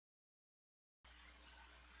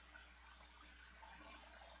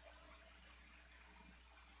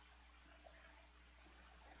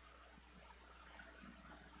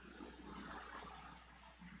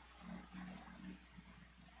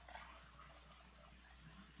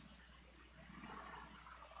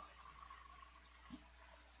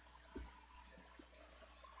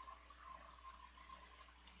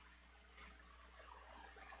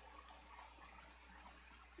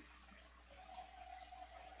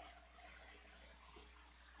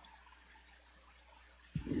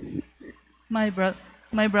My, bro-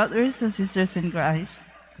 my brothers and sisters in Christ,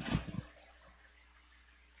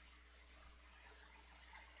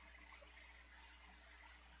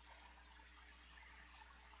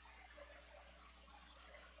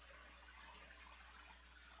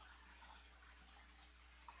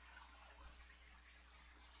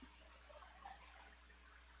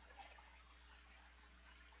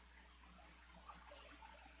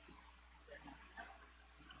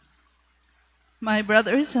 my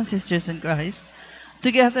brothers and sisters in Christ,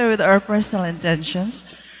 together with our personal intentions,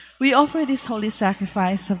 we offer this holy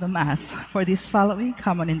sacrifice of the Mass for these following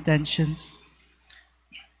common intentions.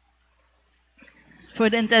 For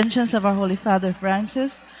the intentions of our Holy Father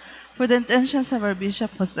Francis, for the intentions of our Bishop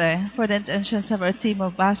Jose, for the intentions of our team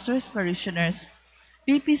of pastors, parishioners,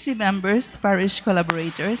 PPC members, parish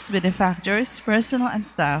collaborators, benefactors, personnel, and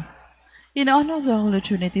staff. In honor of the Holy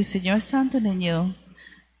Trinity, Señor Santo Niño,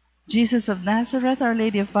 Jesus of Nazareth, Our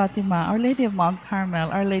Lady of Fatima, Our Lady of Mount Carmel,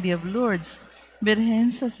 Our Lady of Lourdes, Birhen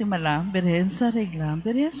sa Simala, Birhen sa Regla,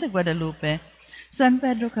 Birhen sa Guadalupe, San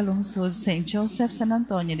Pedro Calungsod, St. Joseph, San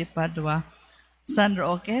Antonio de Padua, San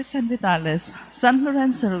Roque, San Vitales, San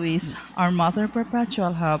Lorenzo Ruiz, our Mother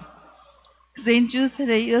Perpetual Help, St. Jude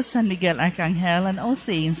Thaddeus, San Miguel Arcangel, and all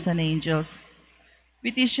saints and angels.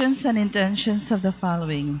 Petitions and intentions of the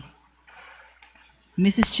following: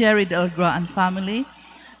 Mrs. Cherry Delgra and family,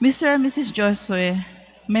 Mr. and Mrs. Josue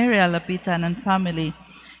Maria Lapitan and family,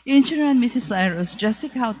 Engineer and Mrs. Cyrus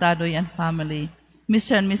Jessica Hurtado and family,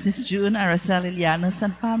 Mr. and Mrs. June Araceli Llanos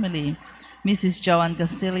and family, Mrs. Joan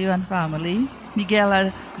Castillo and family,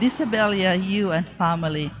 Miguel Disabelia Yu and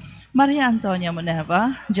family, Maria Antonia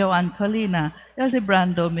Moneva, Joan Colina,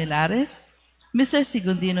 Eldebrando Milares, Mr.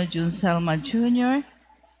 Sigundino June Selma Jr.,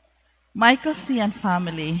 Michael C. and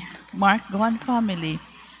family, Mark Go and family,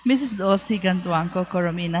 Mrs. Dulcie Gantuanco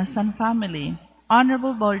Corominas and family,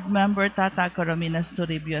 Honorable Board Member Tata Corominas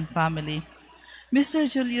Toribio and family, Mr.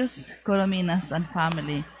 Julius Corominas and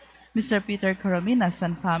family, Mr. Peter Corominas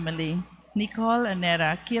and family, Nicole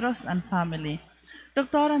Anera Quiros and family,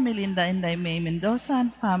 Dr. Melinda Inday May Mendoza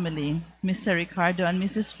and family, Mr. Ricardo and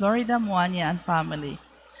Mrs. Florida Muanya and family,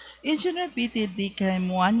 Engineer P.T. D.K.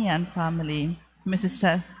 Muanya and family,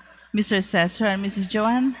 Mr. Cesar and Mrs.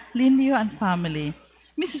 Joanne Lindio and family,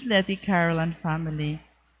 Mrs. Letty Carroll and family,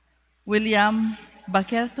 William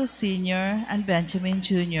Baquerto Sr. and Benjamin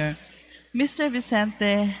Jr., Mr.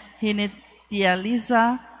 Vicente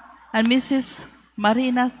Hinitializa and Mrs.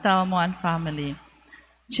 Marina Talmo and family,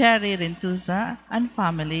 Cherry Rentuza and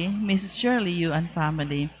family, Mrs. Shirley Yu and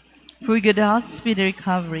family, for good health, speedy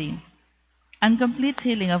recovery, and complete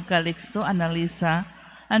healing of Calixto, Annalisa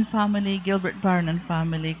and family, Gilbert Barn and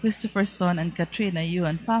family, Christopher Son and Katrina Yu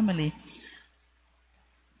and family,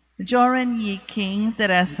 Joren Yi King,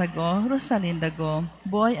 Teresa Go, Rosalinda Go,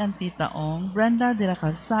 Boy and Tita Ong, Brenda de la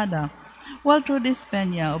Calzada, Walter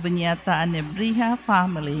Dispeña, Obeñata and Nebrija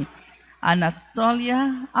family,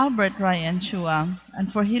 Anatolia, Albert Ryan Chua,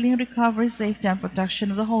 and for healing, recovery, safety, and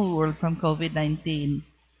protection of the whole world from COVID-19.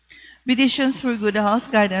 Petitions for good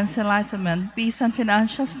health, guidance, enlightenment, peace, and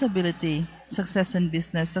financial stability, success in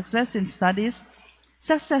business, success in studies,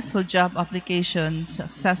 successful job application,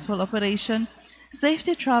 successful operation,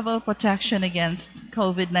 safety travel, protection against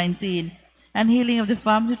COVID-19, and healing of the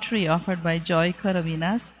family tree offered by Joy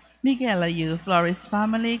Corominas, Miguel Ayu, Flores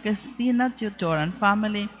family, Cristina Tutor and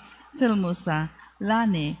family, Filmusa,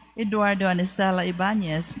 Lani, Eduardo and Estela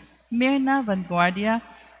Ibanez, Mirna Vanguardia,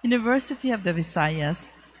 University of the Visayas,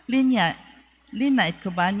 Lina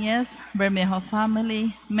Itcobanez, Bermejo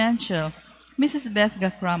family, Menchel, Mrs. Beth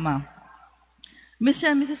Gakrama,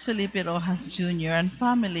 Mr. and Mrs. Felipe Rojas Jr. and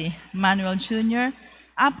family, Manuel Jr.,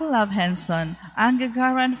 Apolab Henson,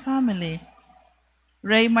 Angagara and family,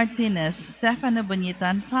 Ray Martinez, Stefano Bonita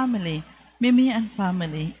and family, Mimi and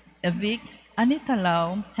family, Evic, Anita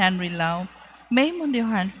Lau, Henry Lau, May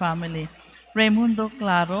Mundijar and family, Raimundo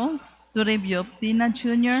Claro, Toribio Tina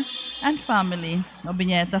Jr. and family,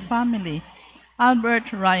 Obiñeta family,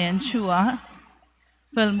 Albert Ryan Chua,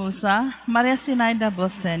 Felmusa, Maria Sinaida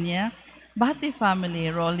Bosenia, Bati family,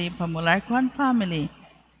 Rolly Pamularco and family,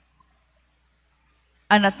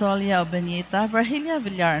 Anatolia Obenita, Virgilia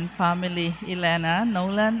Villar and family, Elena,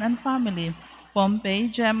 Nolan and family, Pompey,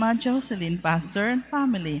 Gemma, Jocelyn, Pastor and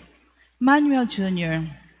family, Manuel Jr.,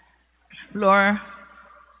 Flor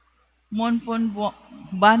Monpon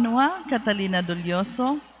Banua, Catalina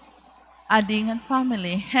Dulioso, Ading and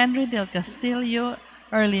family, Henry Del Castillo,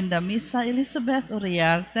 Erlinda Misa, Elizabeth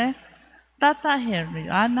Uriarte, Tata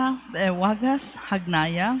Heriana, Wagas,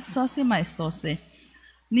 Hagnaya, Sosi Maestose,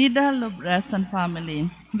 Nida Lobres and family,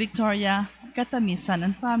 Victoria Catamisan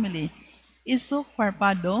and family, Isuk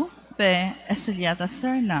Farpado, Fe Estudiata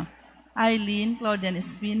Serna, Eileen Claudian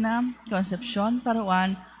Espina, Concepcion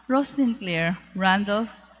Paruan, Roslyn Claire, Randolph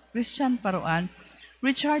Christian Paruan,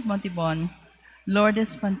 Richard Montibon,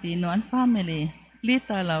 Lourdes Pantino and family,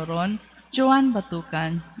 Lita Lauron, Joanne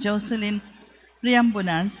Batucan, Jocelyn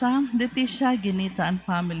Riambonanza, Leticia Ginita and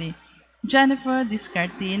family, Jennifer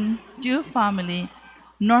Discartin, Jew family,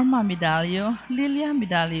 Norma Medallo, Lilia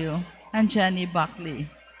Medallo, and Jenny Buckley.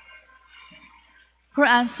 For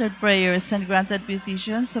answered prayers and granted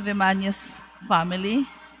petitions of Emmanuel's family,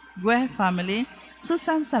 Gue family,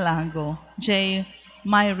 Susan Salango, J.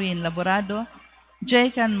 Myrene Laborado,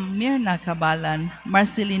 J. Mirna Cabalan,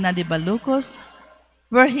 Marcelina de Balucos,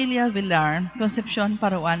 Virgilia Villar, Concepcion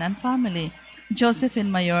Paruan and family,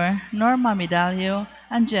 Josephine Mayor, Norma Medallo,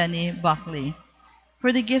 and Jenny Buckley.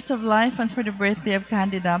 For the gift of life and for the birthday of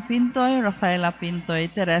Candida Pintoy, Rafaela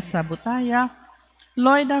Pintoy, Teresa Butaya,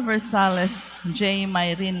 Loida Versales, J.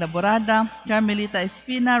 Myrene Laborada, Carmelita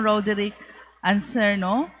Espina, Roderick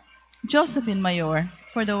Anserno, Josephine Mayor,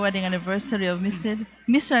 for the wedding anniversary of Mr.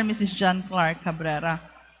 and Mrs. John Clark Cabrera.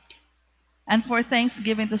 And for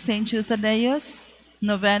Thanksgiving to St. Jude Thaddeus,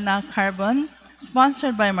 Novena Carbon,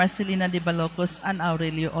 sponsored by Marcelina de Balocos and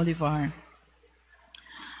Aurelio Olivar.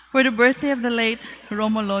 For the birthday of the late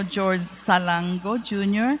Romulo George Salango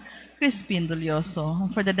Jr., Crispin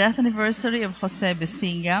Dulioso. For the death anniversary of Jose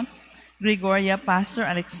Besinga, Gregoria Pastor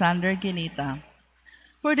Alexander Genita.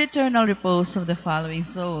 For the eternal repose of the following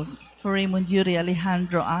souls, for Raymond Yuri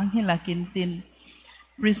Alejandro Angela Quintin,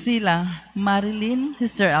 Priscilla Marilyn,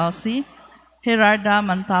 Sister Elsie, Gerarda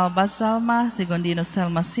Mantalba Salma, Sigondino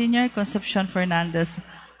Selma Sr., Concepcion Fernandez,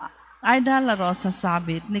 Aida La Rosa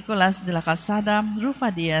Sabit, Nicolas de la Calzada, Rufa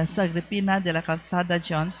Diaz, Agripina de la Calzada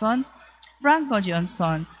Johnson, Franco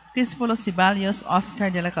Johnson, Crispulo Cibalios,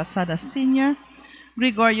 Oscar de la Calzada Sr.,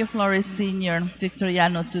 Gregorio Flores Sr.,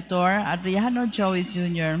 Victoriano Tutor, Adriano Joey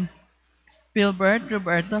Jr., Pilbert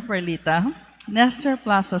Roberto Perlita, Nestor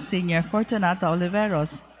Plaza Sr., Fortunata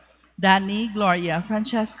Oliveros, Danny, Gloria,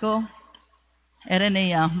 Francesco,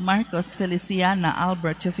 Erenea, Marcos, Feliciana,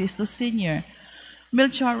 Albert, Teofisto Sr.,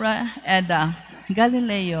 Milchora Eda,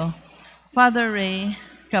 Galileo, Father Ray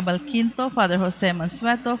Cabalquinto, Father Jose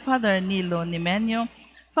Mansueto, Father Nilo Nimenio,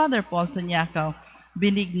 Father Paul Tunyacao,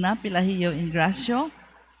 Benigna Pilahio Ingracio,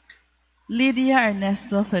 Lydia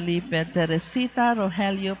Ernesto Felipe, Teresita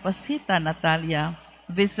Rogelio Pasita Natalia,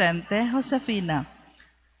 Vicente Josefina,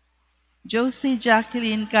 Josie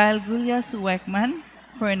Jacqueline Kyle Gulias Weckman,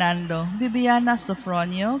 Fernando, Bibiana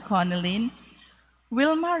Sofronio, Coneline,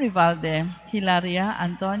 Wilma Rivalde, Hilaria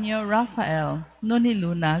Antonio Rafael, Noni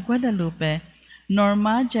Luna Guadalupe,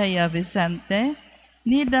 Norma Jaya Vicente,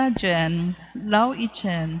 Nida Jen, Lau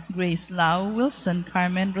Ichen, Grace Lau, Wilson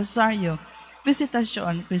Carmen Rosario,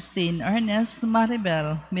 Visitacion Christine, Ernest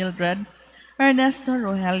Maribel, Mildred, Ernesto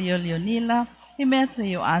Rogelio Leonila,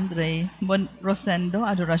 Emetrio Andre, Rosendo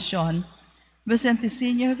Adoracion, Vicente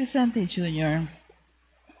Sr., Vicente Jr.,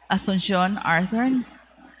 Asuncion Arthur,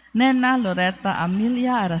 Nena Loretta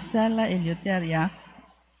Amelia Aracela Eleuteria,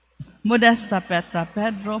 Modesta Petra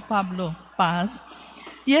Pedro Pablo Paz,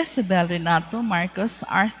 Yesabel Renato Marcos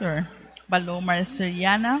Arthur, Palomar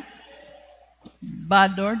Siriana,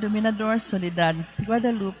 Bador Dominador Soledad,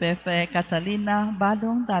 Guadalupe Fe Catalina,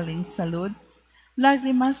 Badong Daling Salud,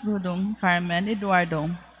 Lagrimas Dudong Carmen Eduardo,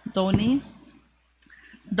 Tony,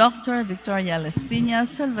 Dr. Victoria Lespiña,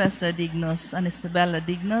 Silvestre Dignos, and Isabella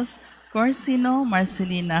Dignos, Corsino,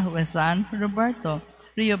 Marcelina Huesan, Roberto,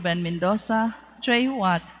 Rio Ben Mendoza, Trey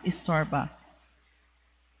Watt Istorba.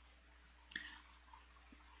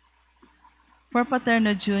 For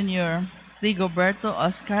Paterno Jr., Rigoberto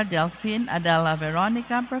Oscar Delfin, Adela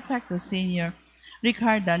Veronica, Perfecto Sr.,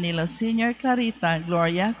 Ricardo Danilo Sr., Clarita,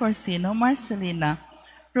 Gloria, Corsino, Marcelina,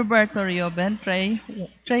 Roberto Rioben,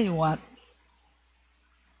 Trey Watt,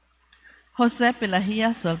 Jose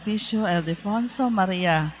Pilahia Sulpicio, Eldefonso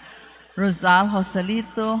Maria, Rosal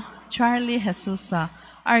Joselito, Charlie Jesusa,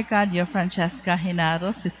 Arcadio Francesca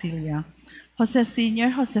Genaro, Cecilia, Jose Sr.,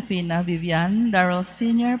 Josefina, Vivian, Darrell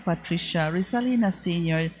Sr., Patricia, Rizalina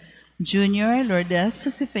Sr., Junior, Lourdes,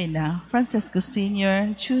 Josefina, Francisco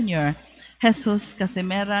Sr., Junior, Jesus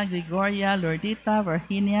Casimera, Gregoria, Lourdita,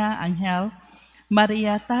 Virginia, Angel,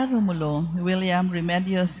 Maria Tarumulo, William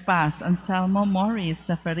Remedios Paz, Anselmo Morris,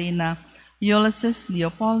 Safarina, Ulysses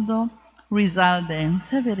Leopoldo, Rizalde,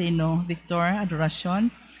 Severino, Victor Adoracion,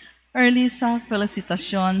 Erlisa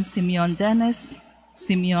Felicitacion, Simeon Dennis,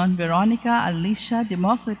 Simeon Veronica, Alicia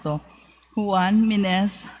Democrito, Juan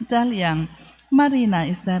Mines Daliang, Marina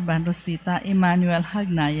Esteban Rosita, Emmanuel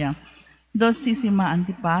Hagnaya, Dosisima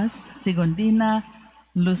Antipas, Sigondina,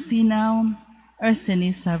 Lucina,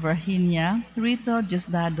 Ercenisa Virginia, Rito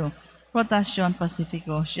Diosdado, Protacion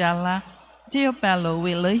Pacifico, Shiala, Teopelo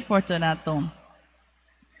Willoy Fortunato,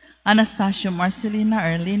 Anastasio Marcelina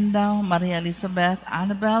Erlinda, Maria Elizabeth,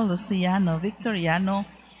 Annabel Luciano Victoriano,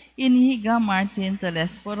 Inihiga Martin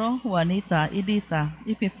Telesporo, Juanita Edita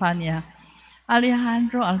Epifania,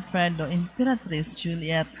 Alejandro Alfredo Imperatriz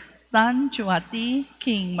Juliet, Tan Chuati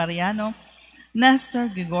King Mariano, Nestor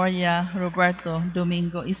Gregoria Roberto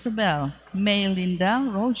Domingo Isabel, May Linda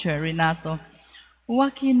Roger Renato,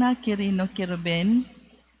 Joaquina Quirino Quirobin,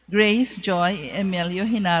 Grace Joy Emilio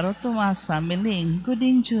Hinaro Tomasa Miling,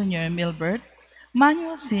 Gooding Jr. Milbert,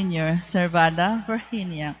 Manuel Sr. Servada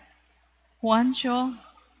Virginia, Juancho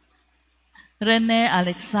Rene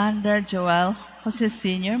Alexander Joel Jose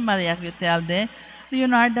Sr. Maria Gutelde,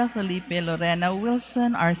 Leonardo Felipe Lorena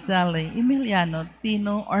Wilson Arceli, Emiliano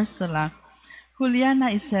Tino Ursula,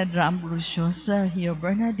 Juliana Isedra Ambrosio, Sergio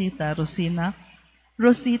Bernardita Rosina,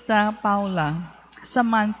 Rosita Paula,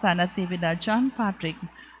 Samantha Natividad John Patrick,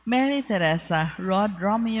 Mary Teresa, Rod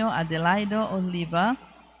Romeo Adelaido Oliva,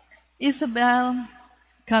 Isabel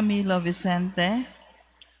Camilo Vicente,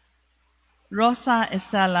 Rosa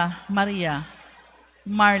Estela Maria,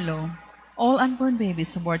 Marlo, all unborn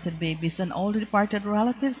babies, aborted babies, and all departed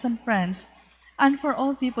relatives and friends, and for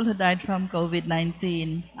all people who died from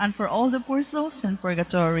COVID-19, and for all the poor souls in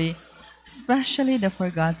purgatory, especially the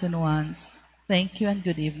forgotten ones. Thank you and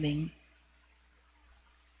good evening.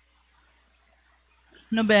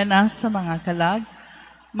 Nobena sa mga kalag,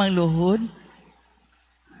 mangluhod,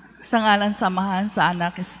 sa ngalan samahan sa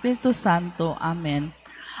Anak Espiritu Santo. Amen.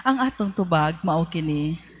 Ang atong tubag mao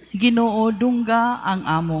kini, Ginoo dungga ang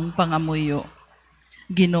among pangamuyo.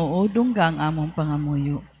 Ginoo dungga ang among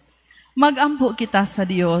pangamuyo. Magampo kita sa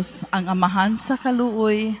Dios, ang amahan sa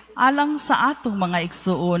kaluoy, alang sa atong mga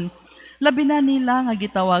igsuon, labi na nila nga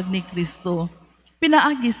gitawag ni Kristo.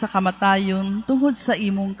 Pinaagi sa kamatayon tungod sa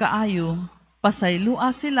imong kaayo,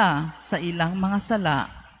 pasaylua sila sa ilang mga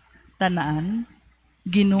sala. Tanaan,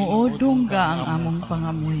 Ginoo dungga ang among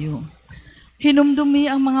pangamuyo. Hinumdumi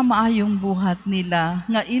ang mga maayong buhat nila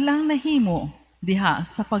nga ilang nahimo diha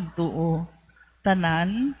sa pagtuo.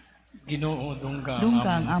 Tanan, Ginoo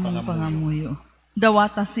dungga ang among pangamuyo.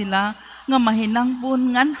 Dawata sila nga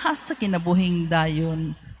mahinangpon nganha sa kinabuhing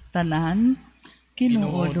dayon. Tanan,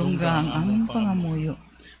 Ginoo dungga ang among pangamuyo.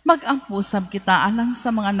 Mag-ampusab kita alang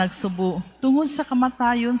sa mga nagsubo tungod sa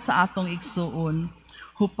kamatayon sa atong igsuon.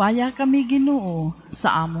 Hupaya kami Ginoo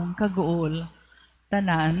sa among kaguol.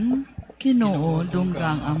 Tanan, Ginoo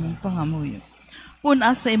dungga ang among pangamuyo.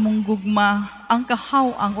 Puna sa imong gugma ang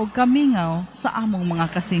kahaw-ang og kamingaw sa among mga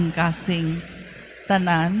kasing-kasing.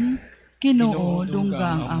 Tanan, Ginoo dungga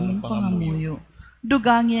ang among pangamuyo.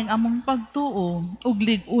 Dugangi ang among pagtuo ug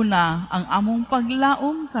lig-una ang among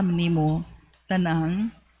paglaom kanimo.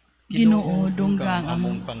 Tanan, Ginoo dungga ang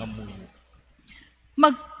among pangamuyo.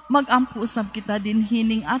 Mag-ampo usab kita din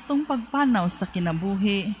hining atong pagpanaw sa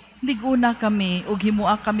kinabuhi. Liguna kami ug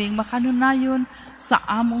himua kaming makanunayon sa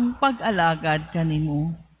among pag-alagad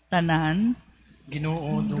kanimo. Tanan,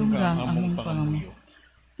 Ginoo dungga ang among pangamuyo.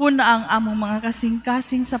 Puna ang among mga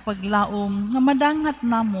kasing-kasing sa paglaom nga madangat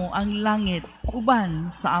namo ang langit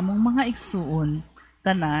uban sa among mga igsuon.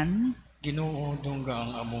 Tanan, Ginoo dungga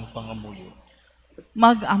ang among pangamuyo.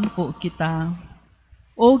 Mag-ampo kita.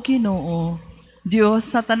 O Ginoo, Dios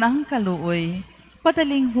sa tanang kaluoy,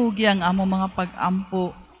 patalinghugi ang among mga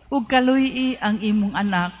pag-ampo ug kaluy ang imong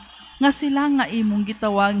anak nga sila nga imong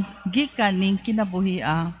gitawag gikan ning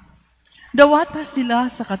kinabuhia. Dawata sila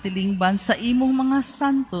sa katilingban sa imong mga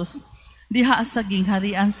santos diha sa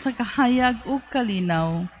gingharian sa kahayag ug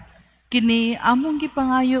kalinaw. Kini among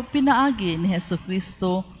gipangayo pinaagi ni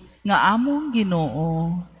Hesukristo nga among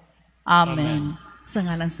Ginoo. Amen. Sa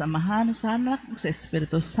ngalan sa Amahan, sa Anak, ug sa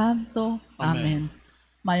Espiritu Santo. Amen.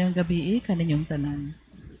 Mayong gabi kaninyong tanan.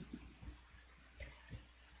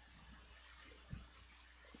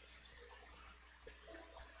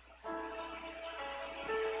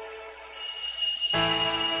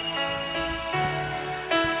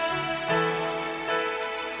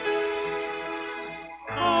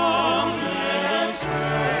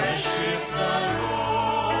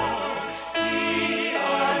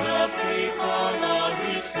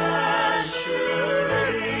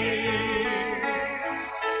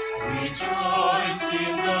 Rejoice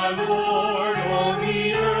in the Lord, all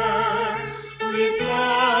the earth, with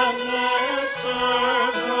gladness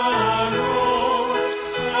serve the Lord.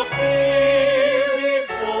 Appear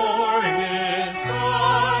before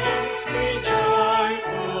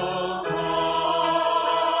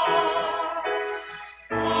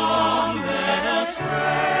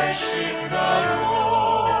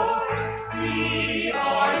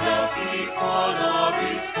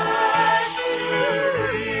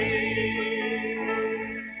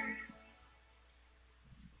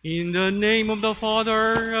the name of the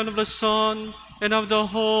Father, and of the Son, and of the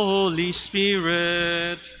Holy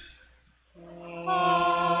Spirit.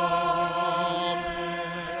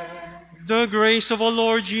 The grace of our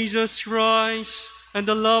Lord Jesus Christ, and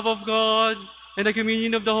the love of God, and the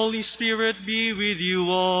communion of the Holy Spirit be with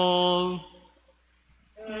you all.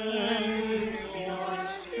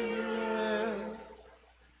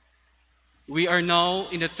 We are now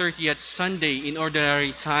in the 30th Sunday in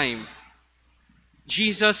Ordinary Time.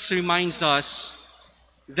 Jesus reminds us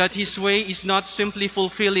that his way is not simply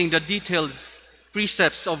fulfilling the detailed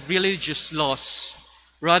precepts of religious laws.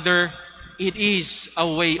 Rather, it is a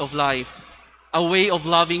way of life, a way of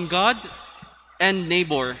loving God and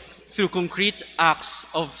neighbor through concrete acts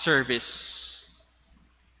of service.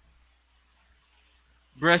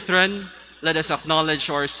 Brethren, let us acknowledge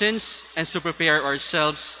our sins and so prepare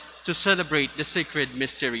ourselves to celebrate the sacred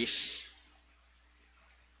mysteries.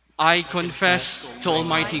 I confess to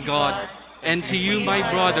Almighty God and to you, my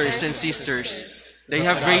brothers and sisters, they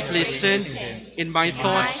have greatly sinned in my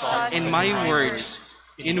thoughts, in my words,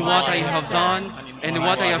 in what I have done and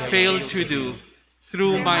what I have failed to do,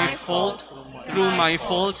 through my fault, through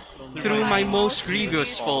my most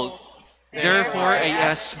grievous fault. Therefore I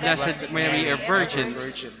ask Blessed Mary, a Virgin,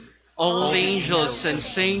 all the angels and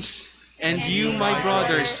saints, and you, my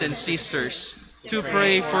brothers and sisters, to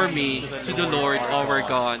pray for me to the Lord our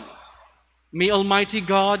God. May Almighty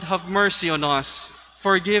God have mercy on us,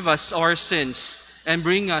 forgive us our sins, and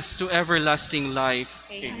bring us to everlasting life.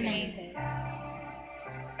 Amen.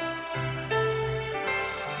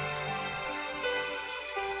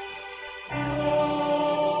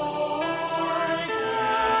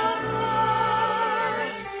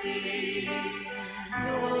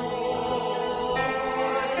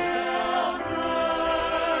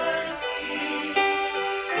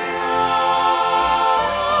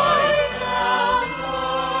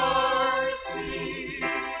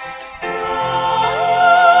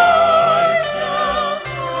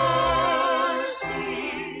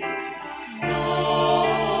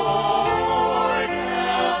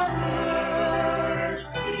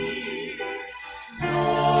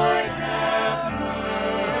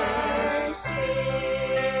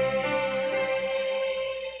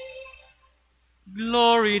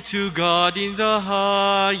 Glory to God in the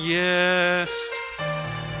highest.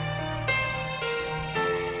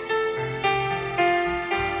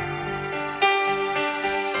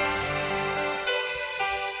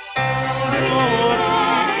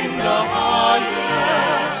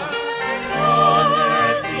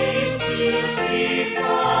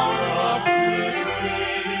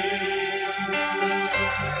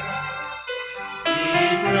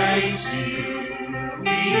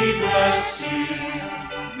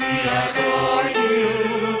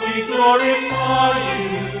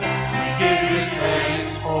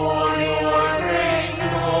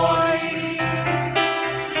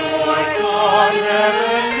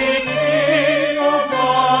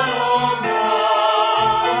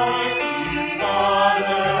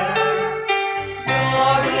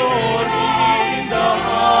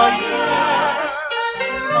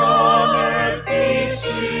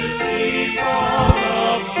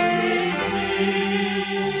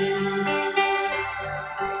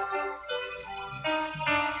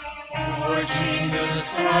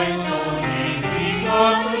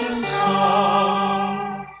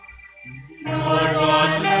 Lord God,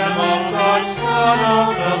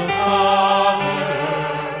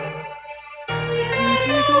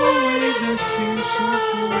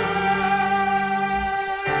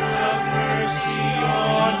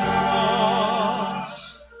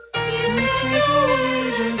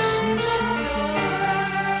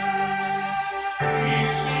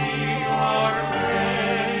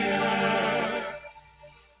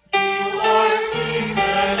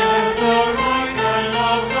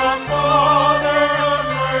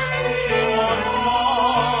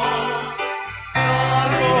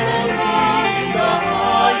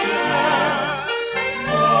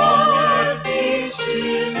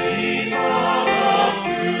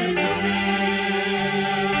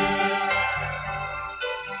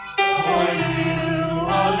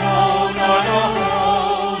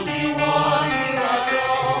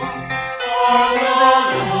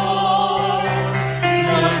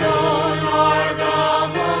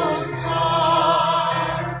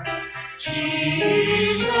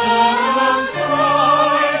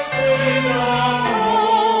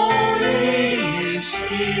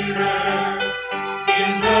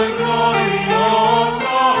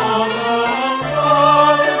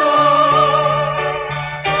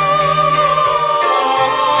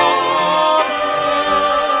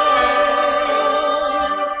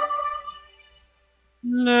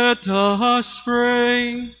 us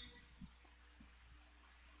pray.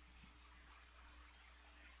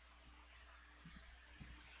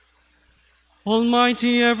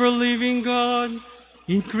 Almighty ever-living God,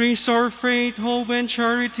 increase our faith, hope, and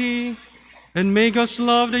charity, and make us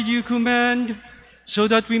love that you command, so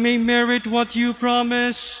that we may merit what you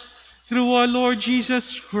promise, through our Lord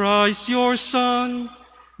Jesus Christ, your Son,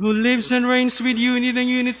 who lives and reigns with you in the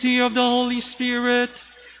unity of the Holy Spirit,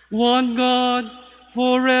 one God,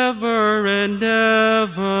 forever and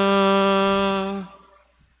ever.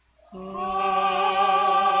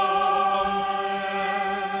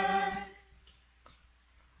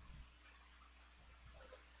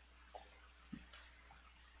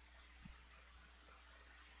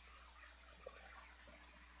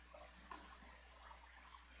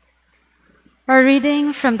 A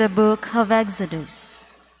reading from the book of Exodus.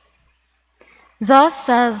 Thus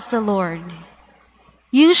says the Lord,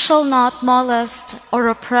 "You shall not molest or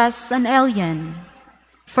oppress an alien,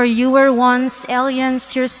 for you were once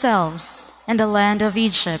aliens yourselves in the land of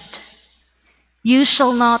Egypt. You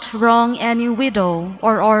shall not wrong any widow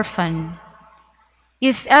or orphan.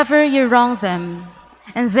 If ever you wrong them,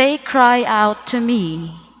 and they cry out to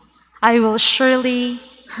me, I will surely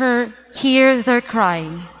hear their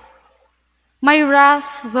cry. My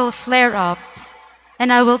wrath will flare up,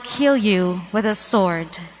 and I will kill you with a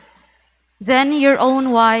sword. Then your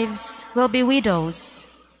own wives will be widows,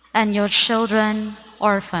 and your children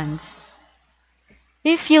orphans.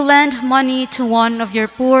 If you lend money to one of your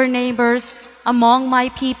poor neighbors among my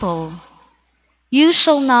people, you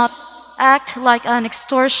shall not act like an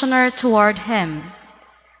extortioner toward him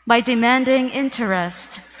by demanding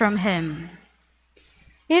interest from him.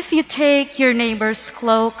 If you take your neighbor's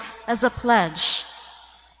cloak as a pledge,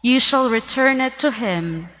 you shall return it to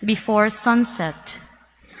him before sunset,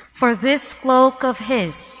 for this cloak of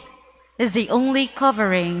his is the only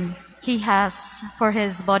covering he has for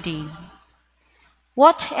his body.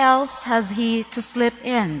 What else has he to slip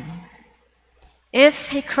in?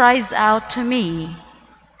 If he cries out to me,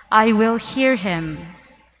 I will hear him,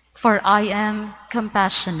 for I am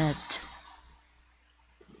compassionate."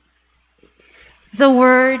 The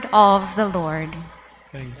word of the Lord.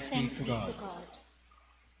 Thanks be to God.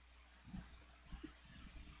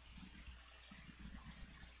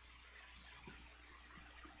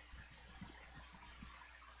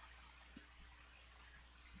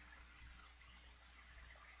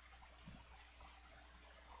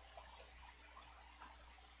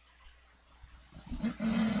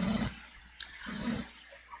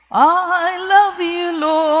 I love you,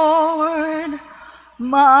 Lord,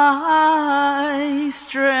 my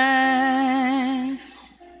strength.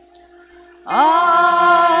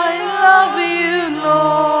 I love you,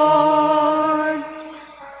 Lord,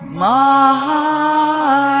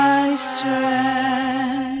 my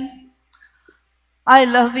strength. I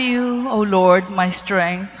love you, O Lord, my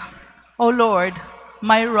strength. O Lord,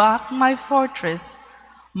 my rock, my fortress,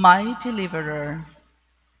 my deliverer.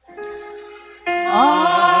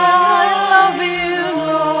 I love you,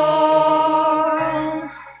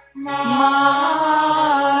 Lord,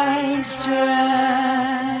 my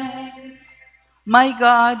strength. My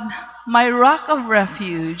God, my rock of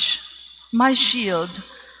refuge, my shield,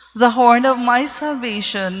 the horn of my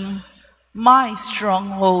salvation, my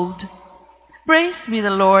stronghold. Praise be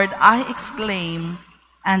the Lord, I exclaim,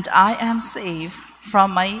 and I am safe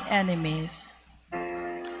from my enemies.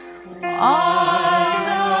 I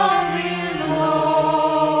love you,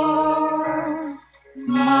 Lord,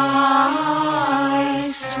 my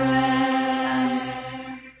strength.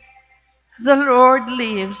 The Lord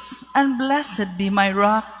lives, and blessed be my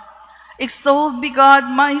rock. Extolled be God,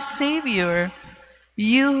 my Savior.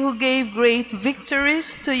 You who gave great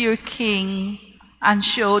victories to your King and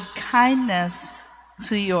showed kindness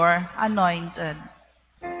to your anointed.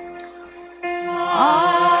 I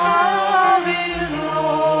love you,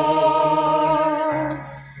 Lord,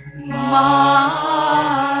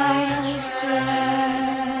 my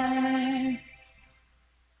strength.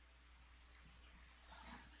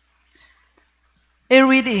 A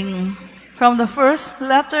reading from the first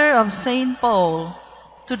letter of St. Paul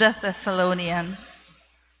to the Thessalonians.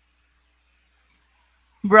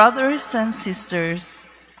 Brothers and sisters,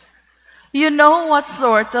 you know what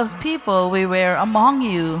sort of people we were among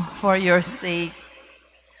you for your sake,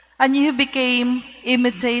 and you became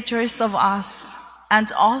imitators of us and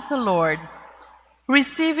of the Lord,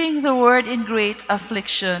 receiving the word in great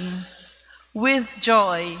affliction with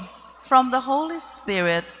joy from the Holy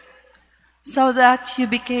Spirit, so that you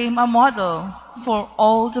became a model for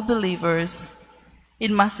all the believers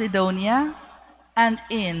in Macedonia and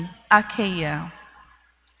in Achaia.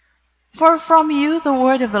 For from you the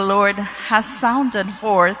word of the Lord has sounded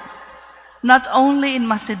forth, not only in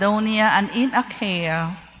Macedonia and in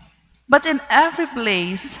Achaia, but in every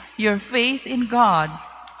place your faith in God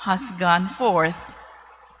has gone forth,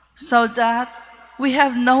 so that we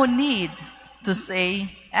have no need to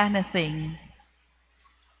say anything.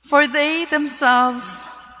 For they themselves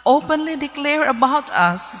openly declare about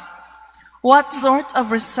us what sort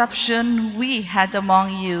of reception we had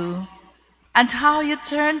among you, and how you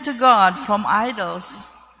turned to God from idols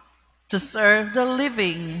to serve the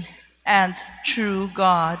living and true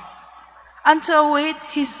God, and to await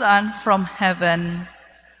his Son from heaven,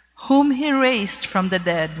 whom he raised from the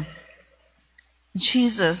dead,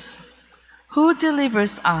 Jesus, who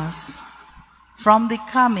delivers us from the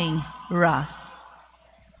coming wrath.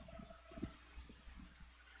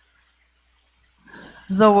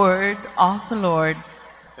 The word of the Lord.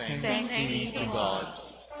 Thanks be to God.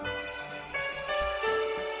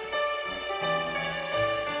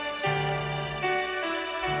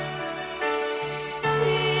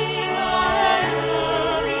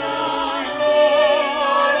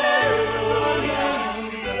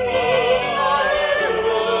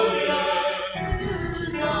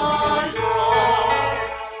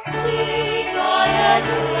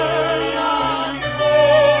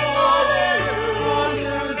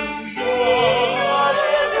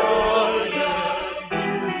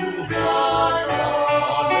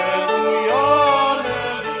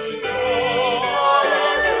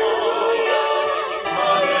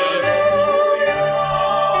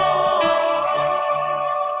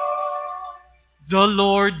 The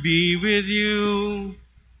Lord be with you.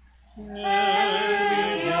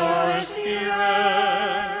 And with your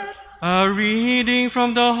spirit. A reading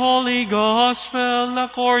from the Holy Gospel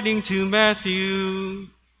according to Matthew.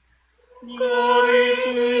 Glory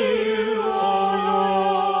to you, O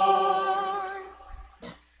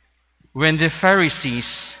Lord. When the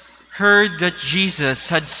Pharisees heard that Jesus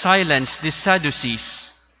had silenced the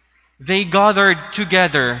Sadducees, they gathered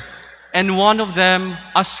together, and one of them,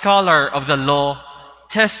 a scholar of the law,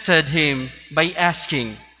 tested him by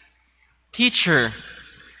asking, "Teacher,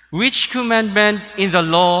 which commandment in the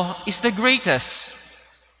law is the greatest?"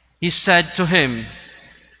 He said to him,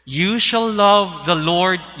 "You shall love the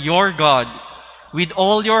Lord your God with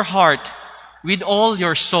all your heart, with all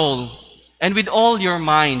your soul, and with all your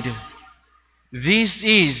mind. This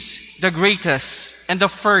is the greatest and the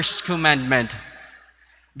first commandment.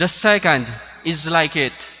 The second is like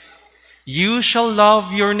it. You shall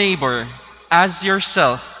love your neighbor as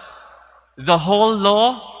yourself. The whole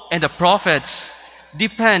law and the prophets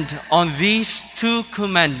depend on these two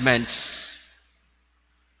commandments."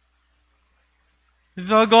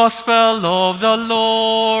 The Gospel of the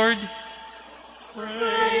Lord.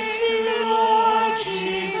 Praise to you, Lord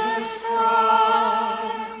Jesus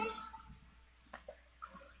Christ.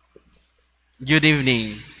 Good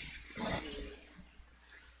evening.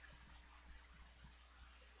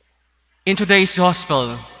 In today's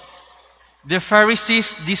Gospel, the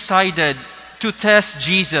Pharisees decided to test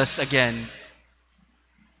Jesus again.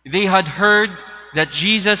 They had heard that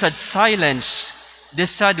Jesus had silenced the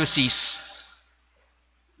Sadducees.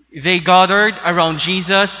 They gathered around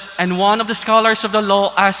Jesus, and one of the scholars of the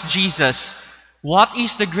law asked Jesus, "What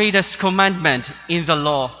is the greatest commandment in the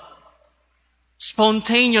law?"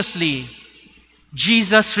 Spontaneously,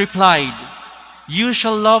 Jesus replied, "You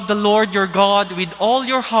shall love the Lord your God with all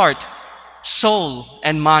your heart, soul,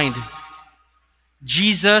 and mind."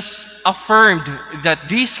 Jesus affirmed that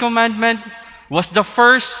this commandment was the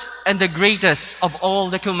first and the greatest of all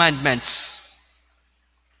the commandments.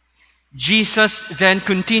 Jesus then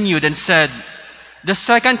continued and said, "The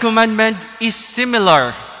second commandment is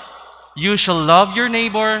similar. You shall love your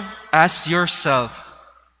neighbor as yourself."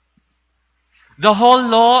 The whole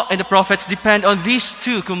law and the prophets depend on these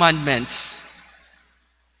two commandments.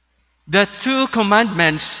 The two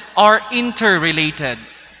commandments are interrelated.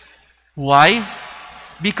 Why?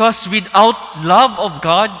 Because without love of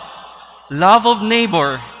God, love of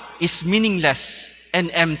neighbor is meaningless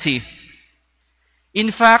and empty.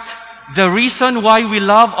 In fact, the reason why we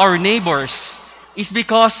love our neighbors is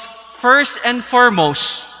because first and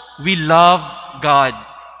foremost, we love God.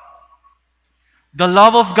 The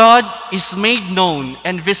love of God is made known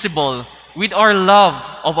and visible with our love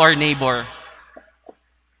of our neighbor.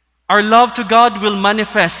 Our love to God will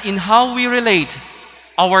manifest in how we relate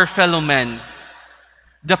our fellow men.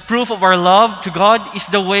 The proof of our love to God is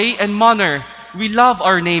the way and manner we love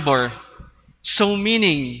our neighbor. So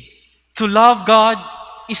meaning, to love God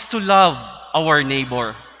is to love our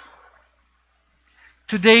neighbor.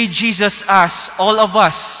 Today, Jesus asks all of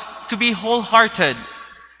us to be wholehearted.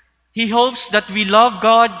 He hopes that we love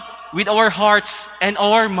God with our hearts and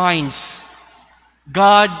our minds,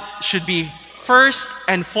 God should be first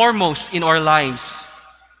and foremost in our lives.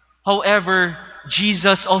 However,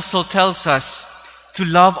 Jesus also tells us to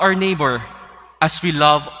love our neighbor as we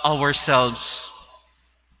love ourselves.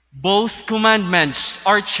 Both commandments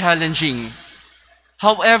are challenging.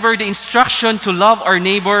 However, the instruction to love our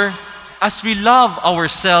neighbor as we love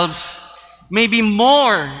ourselves may be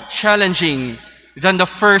more challenging than the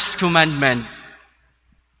first commandment.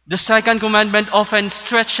 The second commandment often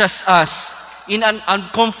stretches us in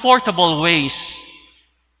uncomfortable ways.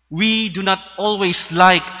 We do not always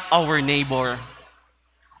like our neighbor.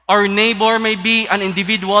 Our neighbor may be an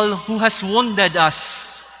individual who has wounded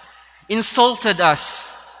us, insulted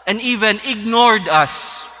us, and even ignored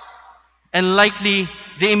us. And likely,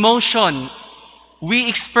 the emotion we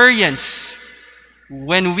experience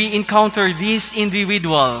when we encounter this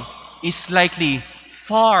individual is likely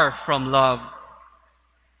far from love.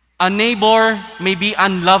 A neighbor may be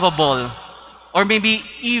unlovable or maybe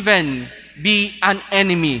even be an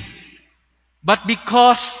enemy. But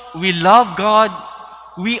because we love God,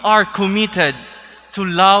 we are committed to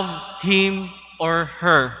love him or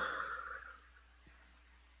her.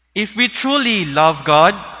 If we truly love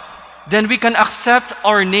God, then we can accept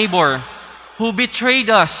our neighbor who betrayed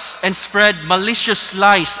us and spread malicious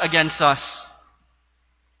lies against us.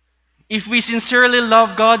 If we sincerely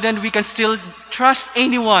love God, then we can still trust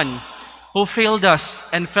anyone who failed us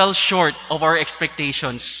and fell short of our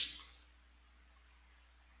expectations.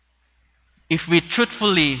 If we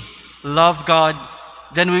truthfully love God,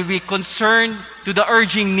 then we will be concerned to the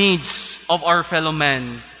urging needs of our fellow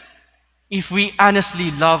men. If we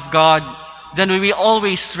honestly love God, then we will be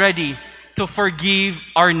always ready to forgive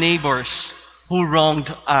our neighbors who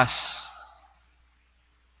wronged us.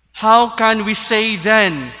 How can we say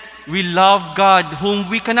then we love God whom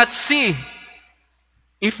we cannot see,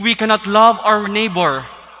 if we cannot love our neighbor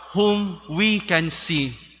whom we can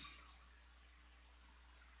see?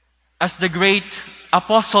 As the great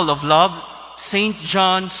apostle of love, Saint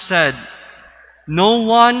John said, "No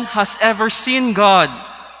one has ever seen God,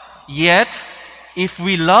 yet if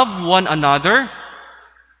we love one another,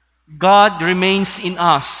 God remains in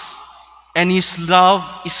us, and His love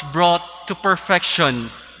is brought to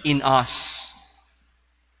perfection in us."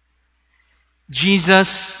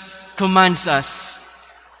 Jesus commands us,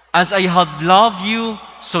 "As I have loved you,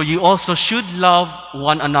 so you also should love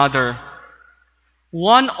one another."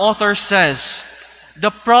 One author says,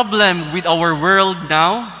 the problem with our world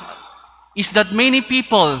now is that many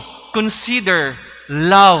people consider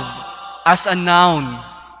love as a noun.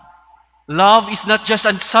 Love is not just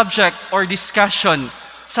a subject of discussion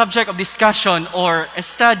or a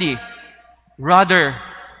study. Rather,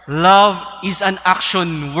 love is an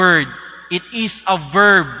action word. It is a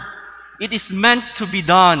verb. It is meant to be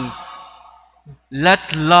done.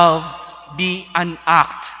 Let love be an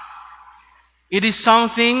act. It is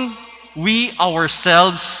something we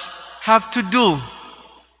ourselves have to do.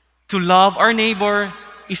 To love our neighbor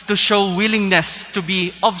is to show willingness to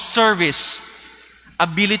be of service,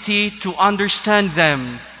 ability to understand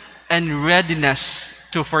them, and readiness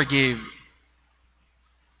to forgive.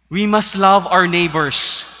 We must love our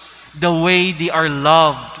neighbors the way they are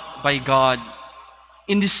loved by God.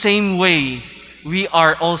 In the same way, we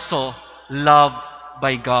are also loved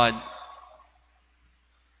by God.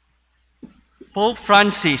 Pope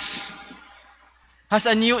Francis has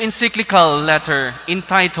a new encyclical letter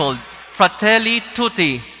entitled Fratelli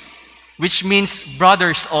Tutti, which means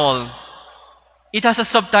brothers all. It has a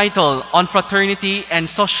subtitle on fraternity and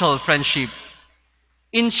social friendship.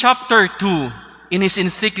 In chapter 2, in his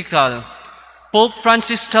encyclical, Pope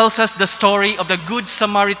Francis tells us the story of the Good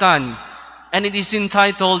Samaritan, and it is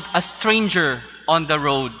entitled A Stranger on the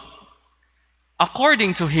Road.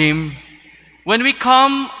 According to him, when we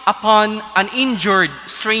come upon an injured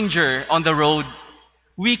stranger on the road,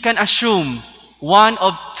 we can assume one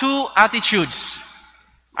of two attitudes.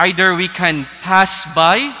 Either we can pass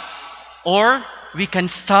by or we can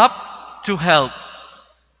stop to help.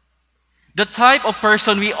 The type of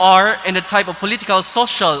person we are and the type of political,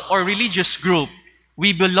 social, or religious group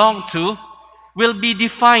we belong to will be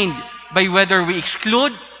defined by whether we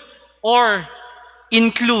exclude or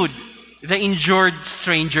include the injured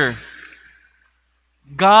stranger.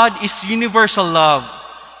 God is universal love,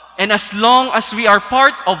 and as long as we are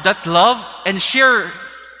part of that love and share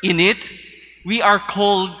in it, we are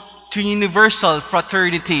called to universal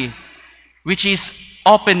fraternity, which is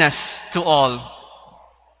openness to all.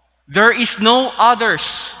 There is no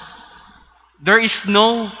others. There is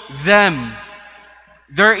no them.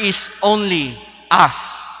 There is only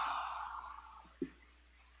us.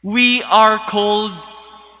 We are called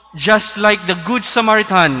just like the Good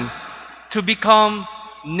Samaritan, to become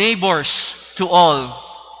neighbors to all,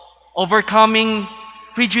 overcoming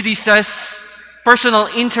prejudices, personal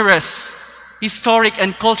interests, historic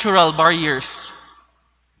and cultural barriers.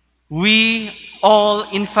 We all,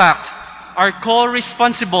 in fact, are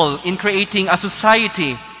co-responsible in creating a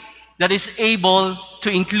society that is able to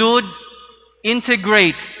include,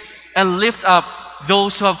 integrate, and lift up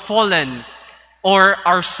those who have fallen or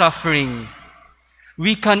are suffering.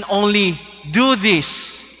 We can only do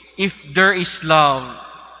this if there is love.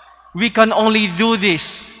 We can only do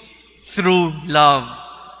this through love.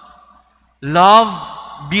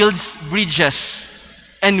 Love builds bridges,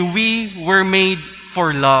 and we were made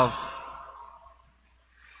for love.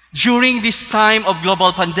 During this time of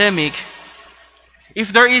global pandemic,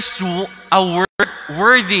 if there is a word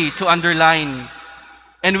worthy to underline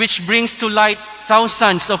and which brings to light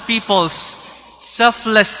thousands of people's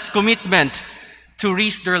selfless commitment to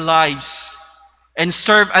risk their lives and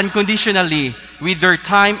serve unconditionally with their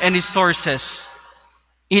time and resources,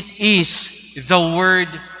 it is the word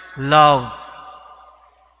love.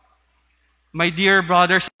 My dear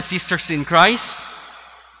brothers and sisters in Christ,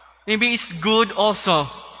 maybe it's good also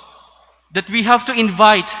that we have to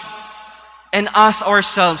invite and ask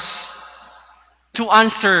ourselves to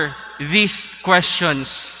answer these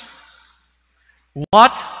questions.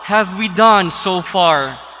 What have we done so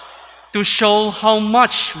far to show how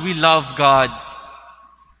much we love God?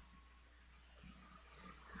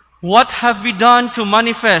 What have we done to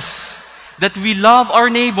manifest that we love our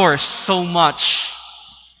neighbors so much?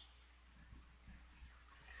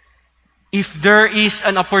 If there is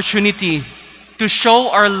an opportunity to show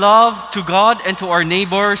our love to God and to our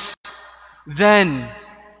neighbors, then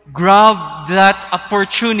grab that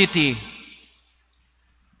opportunity.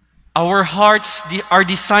 Our hearts are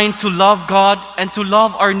designed to love God and to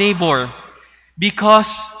love our neighbor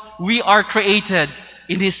because we are created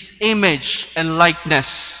in His image and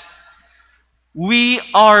likeness. We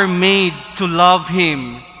are made to love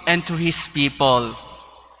Him and to His people.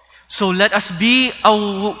 So let us be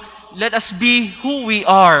who we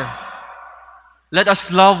are. Let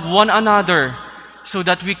us love one another so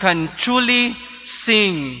that we can truly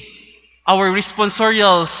sing our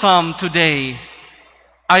responsorial psalm today.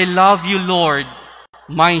 I love you, Lord,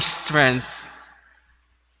 my strength.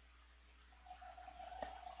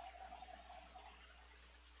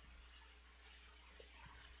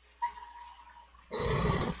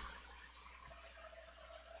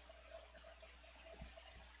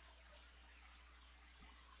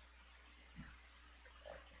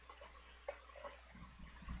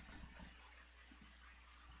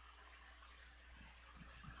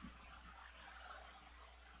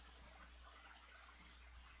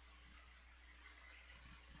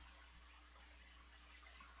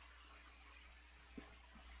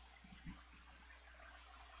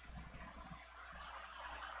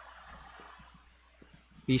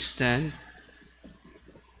 Please stand.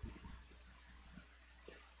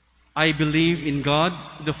 I believe in God,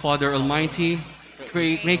 the Father Almighty,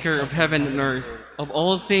 maker of heaven and earth, of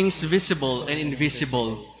all things visible and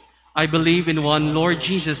invisible. I believe in one Lord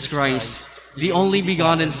Jesus Christ, the only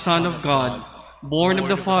begotten Son of God, born of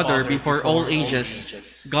the Father before all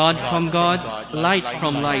ages, God from God, light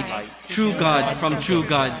from light, true God from true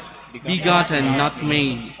God, begotten, not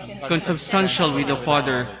made, consubstantial with the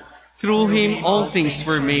Father. Through Him all things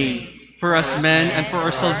were made. For us men and for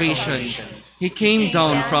our salvation, He came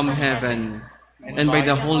down from heaven, and by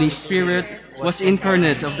the Holy Spirit was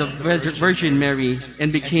incarnate of the Virgin Mary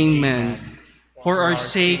and became man. For our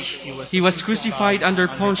sake, He was crucified under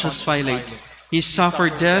Pontius Pilate. He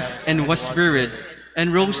suffered death and was buried,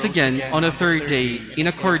 and rose again on the third day in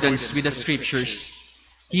accordance with the Scriptures.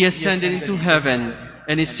 He ascended into heaven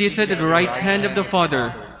and is seated at the right hand of the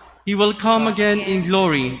Father. He will come again in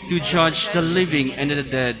glory to judge the living and the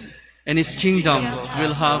dead, and His kingdom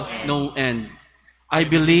will have no end. I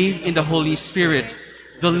believe in the Holy Spirit,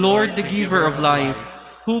 the Lord, the giver of life,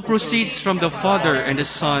 who proceeds from the Father and the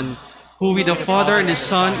Son, who with the Father and the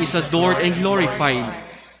Son is adored and glorified,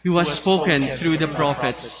 who has spoken through the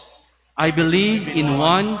prophets. I believe in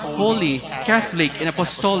one holy, Catholic, and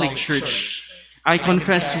Apostolic Church. I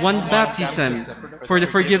confess one baptism for the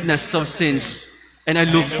forgiveness of sins, and I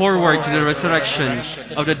look forward to the resurrection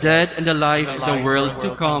of the dead and the life of the world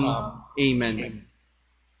to come. Amen.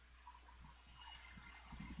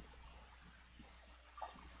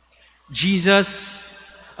 Jesus,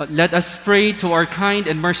 let us pray to our kind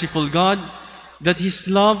and merciful God that His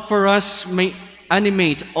love for us may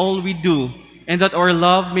animate all we do and that our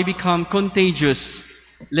love may become contagious.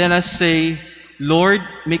 Let us say, Lord,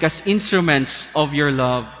 make us instruments of your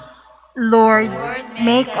love. Lord,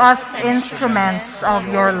 make us instruments of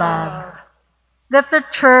your love. That the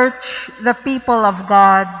Church, the people of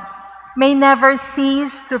God, may never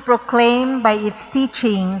cease to proclaim by its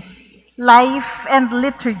teachings, life, and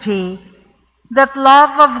liturgy that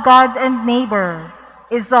love of God and neighbor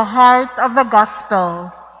is the heart of the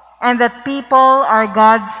gospel, and that people are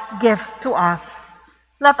God's gift to us.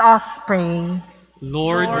 Let us pray.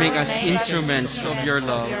 Lord, make us instruments of your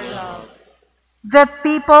love. That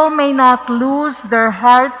people may not lose their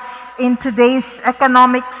hearts in today's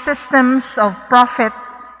economic systems of profit,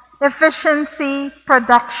 efficiency,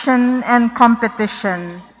 production, and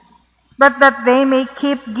competition, but that they may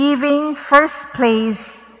keep giving first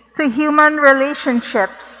place to human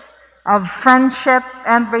relationships of friendship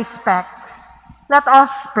and respect. Let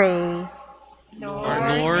us pray.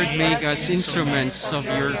 Lord, make us instruments of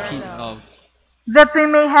your love. That we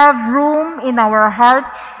may have room in our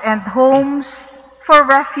hearts and homes for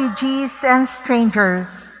refugees and strangers,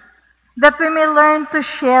 that we may learn to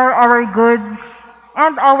share our goods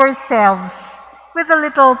and ourselves with the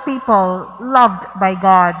little people loved by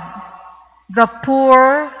God, the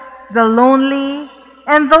poor, the lonely,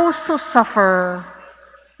 and those who suffer.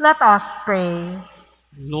 Let us pray.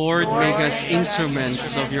 Lord, make us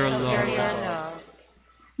instruments of your love.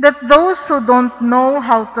 That those who don't know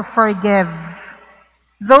how to forgive,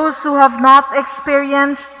 those who have not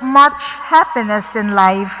experienced much happiness in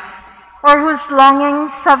life, or whose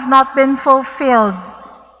longings have not been fulfilled,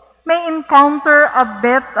 may encounter a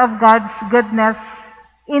bit of God's goodness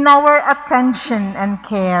in our attention and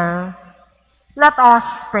care. Let us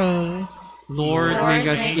pray. Lord,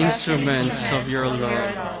 make us instruments of your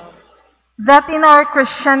love. That in our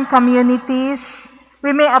Christian communities,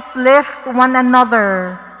 we may uplift one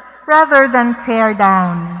another rather than tear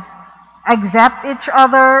down, accept each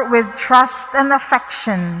other with trust and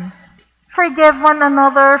affection, forgive one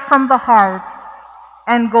another from the heart,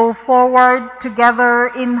 and go forward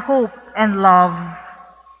together in hope and love.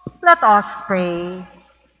 Let us pray.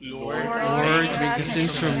 Lord, make us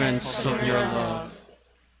instruments of your love.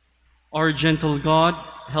 Our gentle God,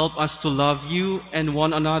 help us to love you and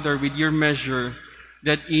one another with your measure,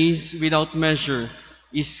 that is without measure,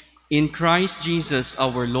 is in Christ Jesus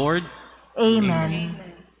our Lord.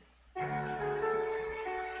 Amen.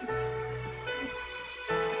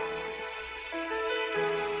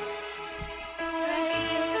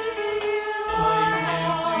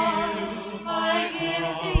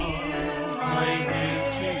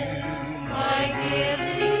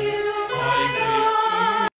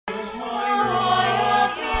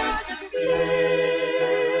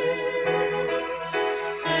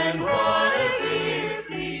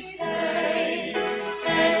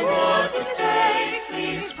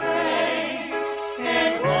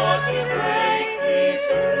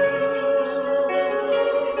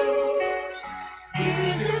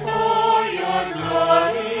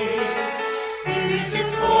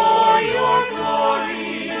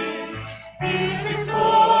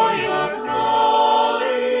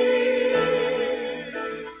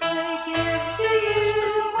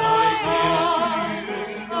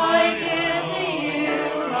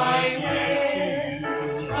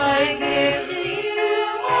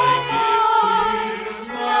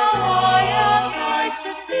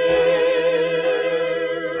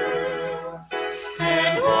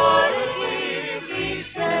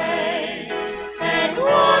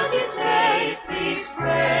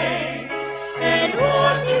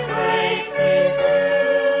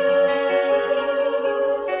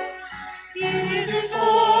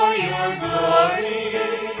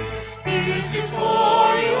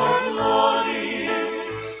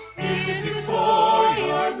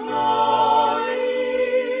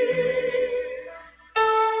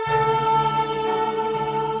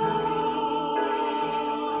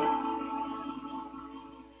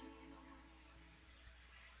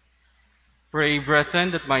 Pray,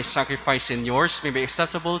 brethren, that my sacrifice and yours may be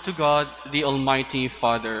acceptable to God, the Almighty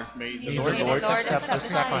Father. May the Lord accept the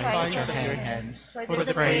sacrifice at your hands for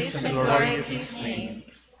the praise and glory of his name,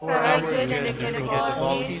 for our good and the good of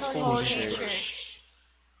all his holy church.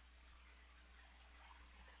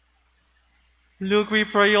 Look, we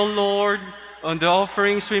pray, O Lord, on the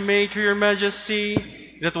offerings we make to your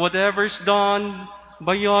majesty, that whatever is done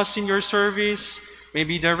by us in your service may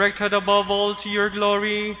be directed above all to your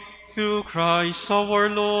glory, through Christ our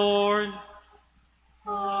Lord.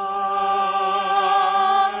 Amen.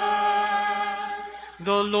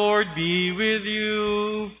 The Lord be with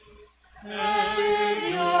you. And with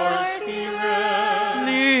your spirit.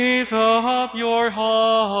 Lift up your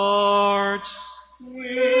hearts.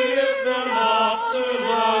 We lift them up to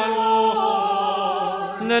the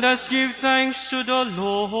Lord. Let us give thanks to the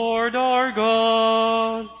Lord our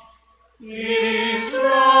God. It is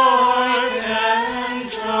right and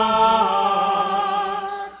just.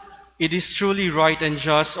 It is truly right and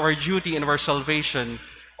just, our duty and our salvation,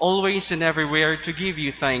 always and everywhere to give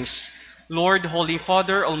you thanks, Lord, Holy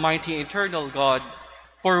Father, Almighty, Eternal God.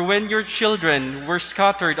 For when your children were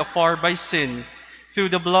scattered afar by sin, through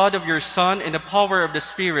the blood of your Son and the power of the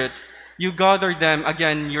Spirit, you gathered them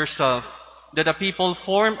again yourself, that a people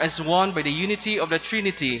formed as one by the unity of the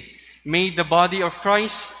Trinity, made the body of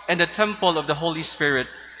Christ and the temple of the Holy Spirit,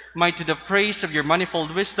 might to the praise of your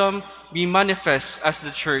manifold wisdom be manifest as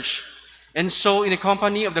the Church. And so, in the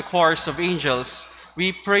company of the choirs of angels,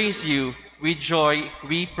 we praise you, with joy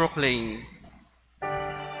we proclaim.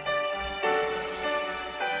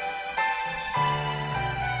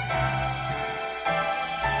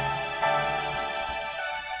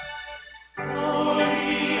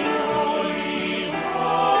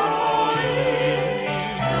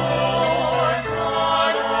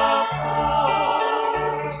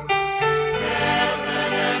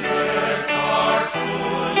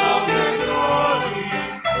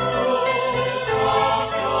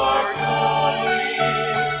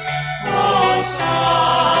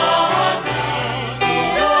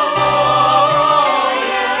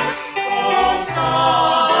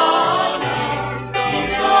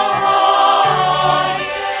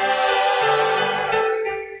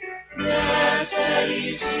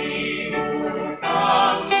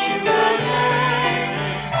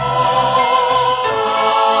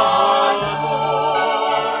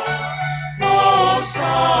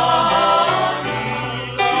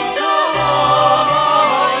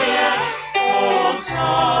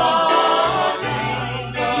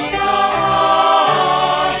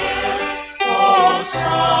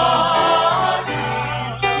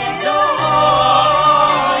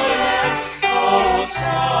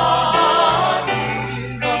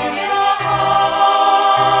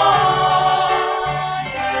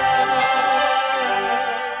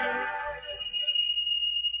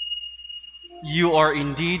 You are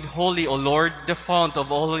indeed holy, O Lord, the fount of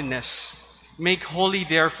holiness. Make holy,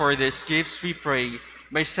 therefore, these gifts, we pray,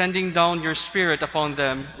 by sending down your Spirit upon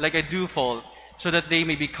them like a dewfall, so that they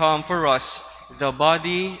may become for us the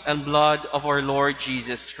body and blood of our Lord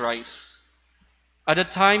Jesus Christ. At the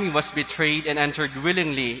time he was betrayed and entered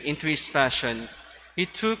willingly into his passion, he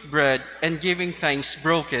took bread and giving thanks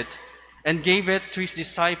broke it and gave it to his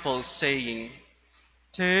disciples, saying,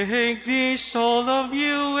 "Take this, all of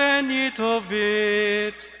you, and eat of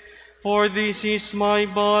it, for this is my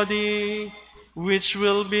body, which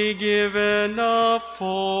will be given up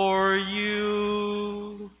for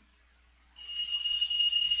you."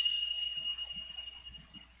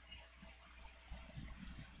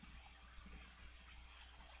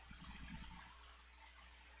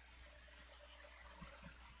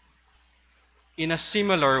 In a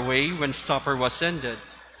similar way, when supper was ended,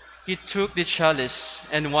 he took the chalice,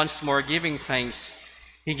 and once more giving thanks,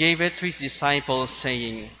 he gave it to his disciples,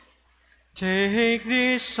 saying, "Take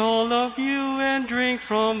this, all of you, and drink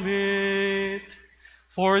from it,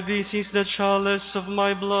 for this is the chalice of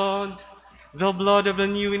my blood, the blood of the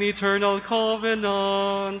new and eternal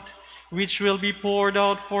covenant, which will be poured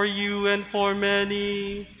out for you and for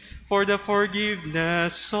many, for the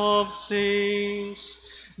forgiveness of sins.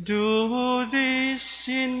 Do this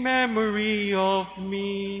in memory of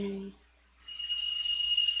me."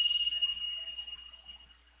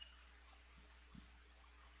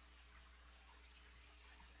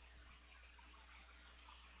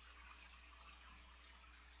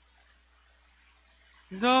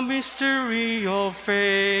 The mystery of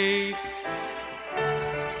faith.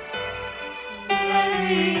 When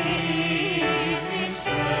we eat this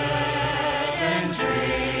bread and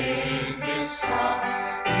drink this cup,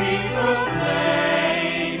 we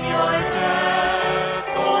proclaim your death,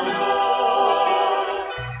 O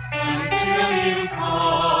Lord, until you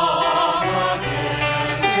come again.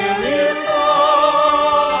 Until you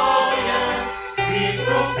come again, we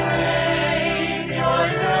proclaim your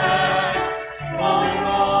death, O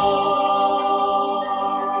Lord.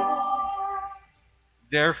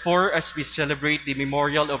 Therefore, as we celebrate the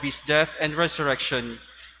memorial of his death and resurrection,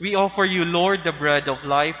 we offer you, Lord, the bread of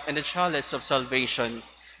life and the chalice of salvation,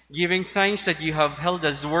 giving thanks that you have held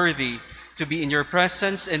us worthy to be in your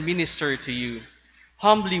presence and minister to you.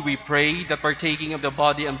 Humbly we pray that partaking of the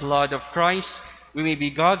body and blood of Christ, we may be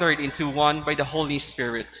gathered into one by the Holy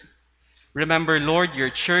Spirit. Remember, Lord, your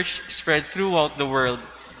church spread throughout the world,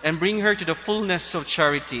 and bring her to the fullness of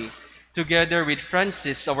charity, together with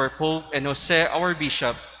Francis, our Pope, and Jose, our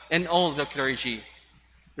Bishop, and all the clergy.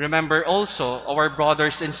 Remember also our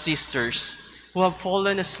brothers and sisters who have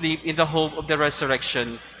fallen asleep in the hope of the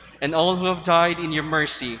resurrection, and all who have died in your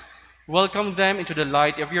mercy. Welcome them into the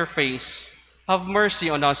light of your face. Have mercy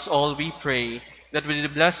on us all, we pray, that with the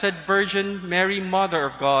Blessed Virgin Mary, Mother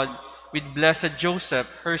of God, with blessed Joseph,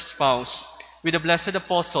 her spouse, with the blessed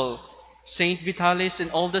Apostle, Saint Vitalis,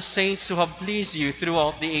 and all the saints who have pleased you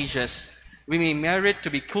throughout the ages, we may merit to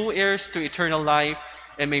be co-heirs to eternal life,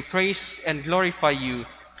 and may praise and glorify you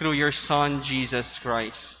through your Son, Jesus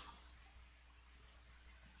Christ.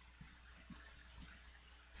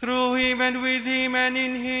 Through him and with him and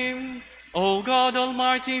in him, O God,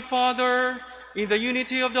 Almighty Father, in the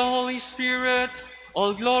unity of the Holy Spirit,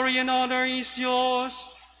 all glory and honor is yours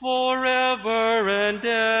forever and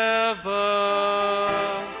ever.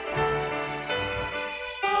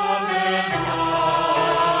 Amen.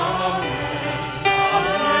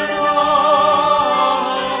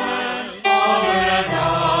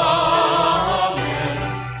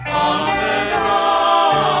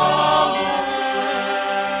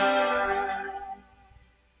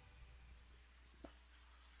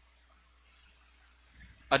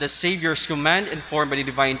 At the Savior's command, informed by the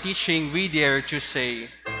divine teaching, we dare to say,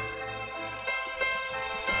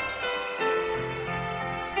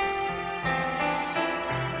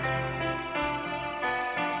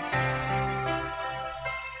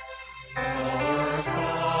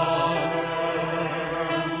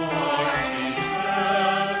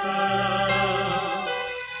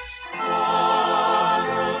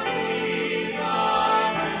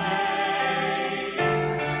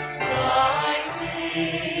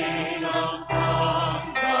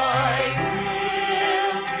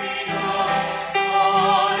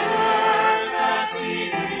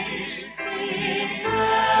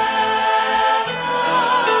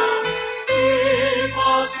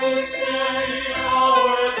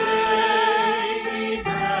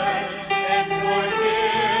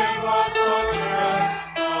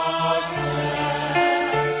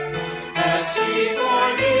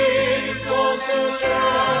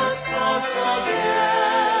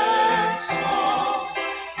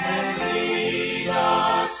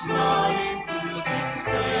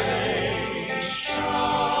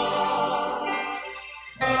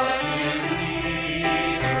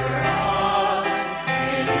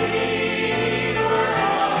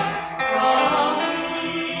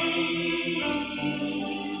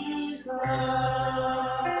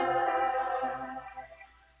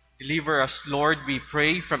 Deliver us, Lord, we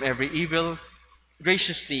pray, from every evil.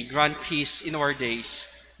 Graciously grant peace in our days,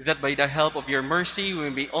 that by the help of your mercy we may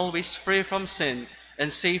be always free from sin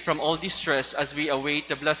and safe from all distress as we await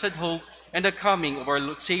the blessed hope and the coming of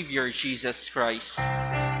our Savior Jesus Christ. For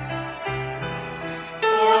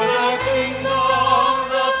the kingdom,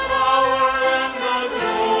 the power, and the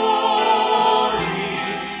glory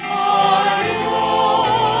are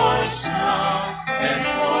yours now and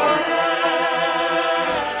forever.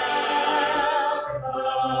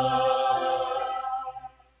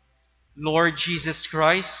 Lord Jesus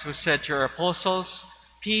Christ, who said to your apostles,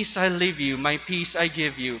 "Peace I leave you, my peace I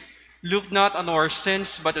give you," look not on our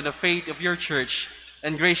sins, but on the faith of your church,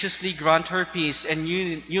 and graciously grant her peace and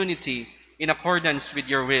unity in accordance with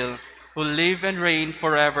your will, who live and reign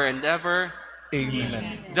forever and ever.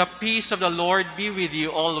 Amen. The peace of the Lord be with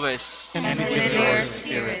you always. And with your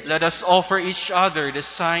spirit. Let us offer each other the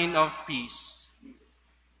sign of peace.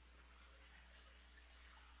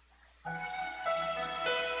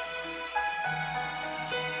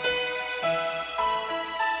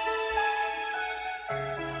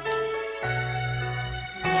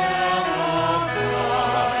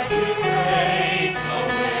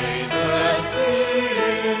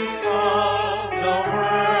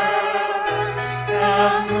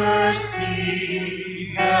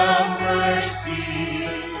 Have mercy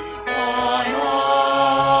on us.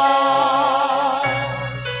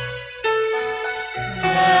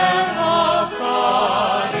 Lamb of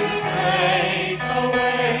God, you take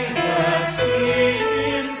away the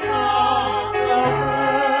sins of the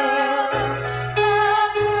world.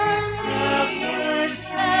 Have mercy,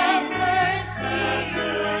 have mercy, have mercy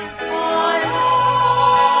on us.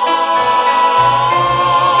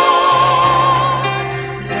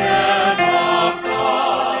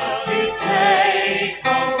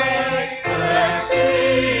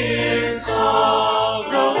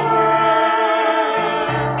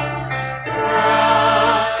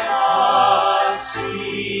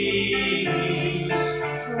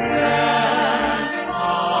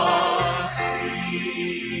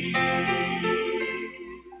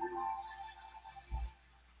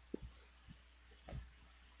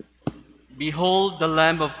 Behold the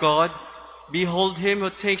Lamb of God. Behold him who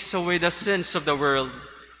takes away the sins of the world.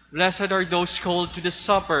 Blessed are those called to the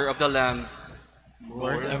supper of the Lamb.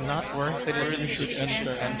 Lord, I'm not worthy that you should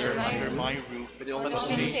enter under my roof, but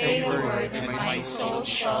only say the word, and my soul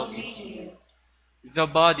shall be healed. The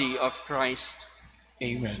body of Christ.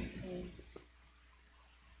 Amen.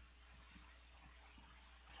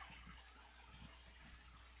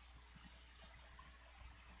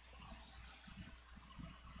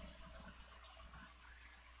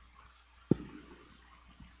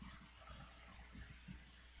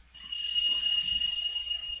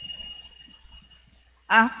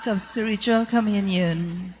 Act of spiritual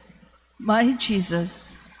communion. My Jesus,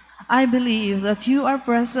 I believe that you are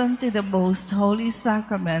present in the most holy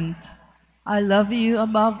sacrament. I love you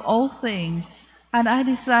above all things, and I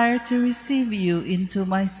desire to receive you into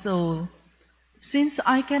my soul. Since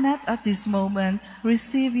I cannot at this moment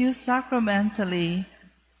receive you sacramentally,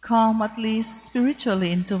 come at least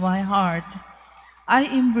spiritually into my heart. I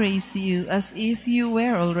embrace you as if you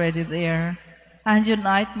were already there, and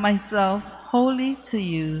unite myself wholly to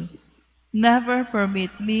you. Never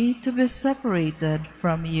permit me to be separated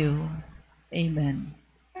from you. Amen.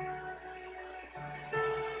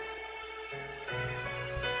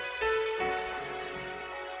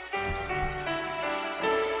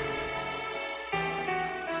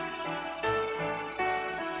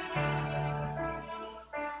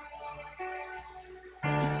 I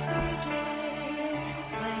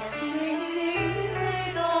sing to you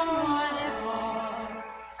with all my heart.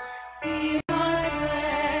 Be my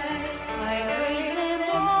prayer, I raise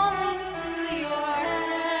them all into your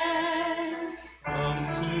hands. Come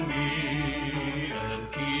to me and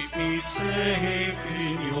keep me safe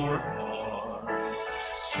in your arms.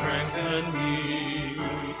 Strengthen me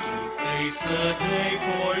to face the day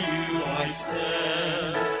for you I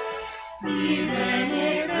stand. Even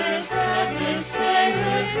if the sadness stay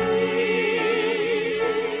with me,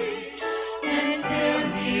 and fill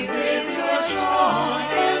me with your joy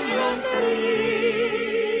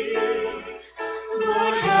endlessly.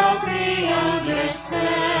 Lord, help me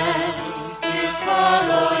understand to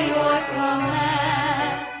follow your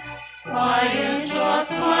commands. I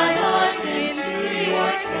entrust my life into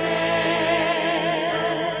your care.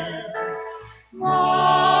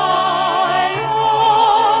 My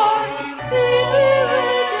Lord, fill me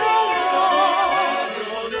with your love,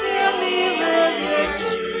 fill me with your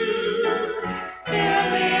truth, fill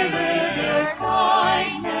me with your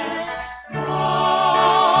kindness.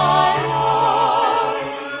 My Lord,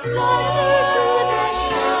 let your goodness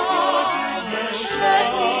shine, let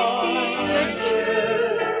me speak your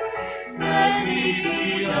truth, let me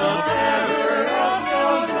be the bearer of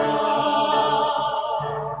your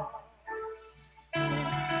love.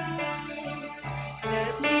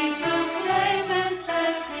 Let me proclaim and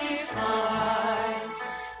testify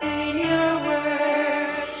in your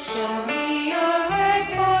word. Show me your way,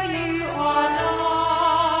 for you are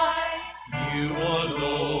light. You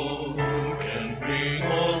alone can bring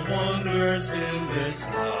all wonders in this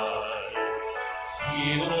life.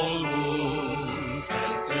 Heal all wounds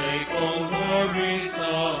and take all worries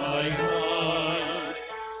aside.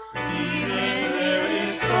 Even there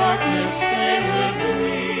is darkness, stay with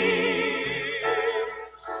me.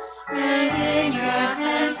 And in your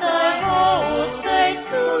hands I hold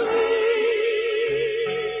faithfully.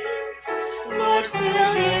 Lord,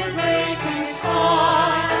 fill your grace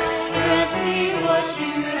inside, grant me what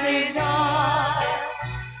you desire.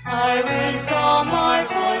 I raise all my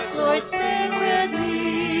voice, Lord, sing with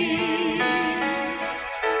me.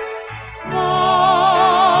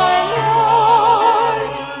 My Lord,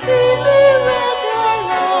 fill me with your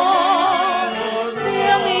love,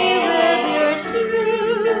 fill me with your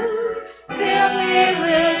truth, fill me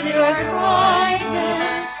with your kindness.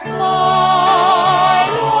 My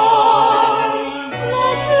Lord,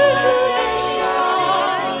 let your goodness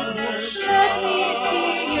shine, let me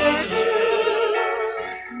speak your truth,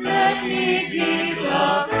 let me be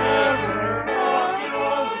the bearer of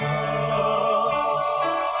your love.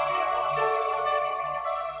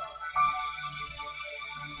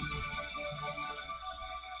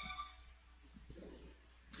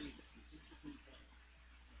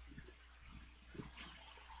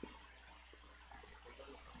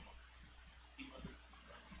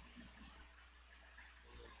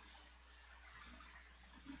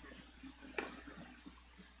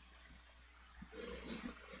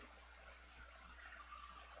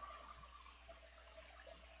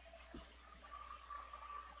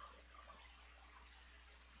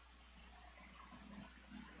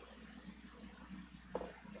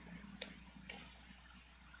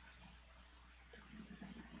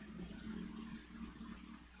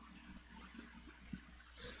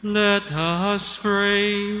 Let us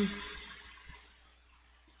pray.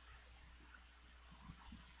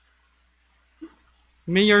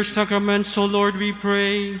 May your sacraments, O Lord, we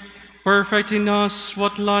pray, perfect in us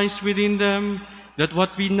what lies within them, that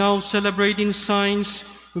what we now celebrate in signs,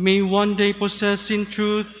 we may one day possess in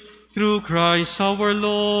truth through Christ our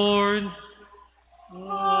Lord.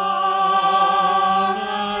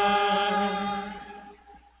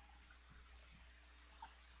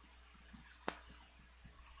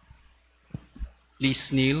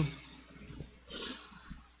 Please kneel.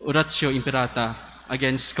 Oratio Imperata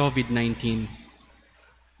against COVID-19.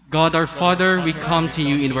 God our Father, we come to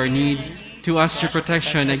you in our need to ask your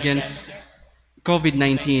protection against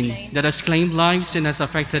COVID-19 that has claimed lives and has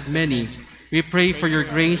affected many. We pray for your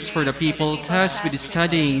grace for the people tasked with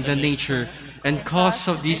studying the nature and cause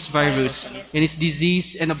of this virus and its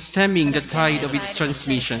disease and of stemming the tide of its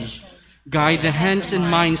transmission. Guide the hands and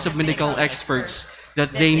minds of medical experts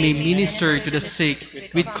that they may minister to the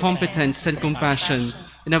sick with competence and compassion,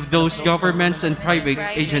 and of those governments and private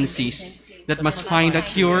agencies that must find a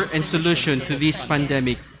cure and solution to this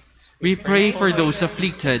pandemic. We pray for those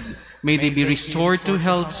afflicted. May they be restored to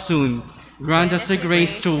health soon. Grant us the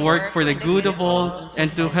grace to work for the good of all and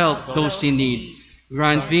to help those in need.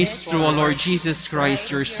 Grant this through our Lord Jesus Christ,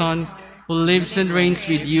 your Son, who lives and reigns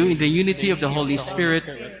with you in the unity of the Holy Spirit,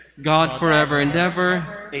 God forever and ever.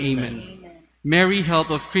 Amen. Mary, help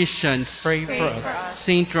of Christians, Pray for us.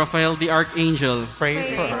 Saint Raphael the Archangel,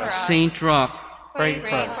 Pray for us. Saint Rock, Pray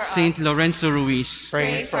for us. Saint Lorenzo Ruiz,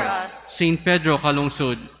 Pray for us. Saint Pedro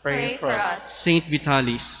Calungsod, Pray for us. Saint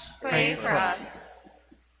Vitalis. Pray for us.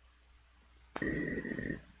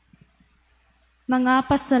 Mga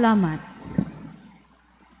pasalamat.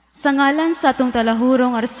 Sa ngalan sa atong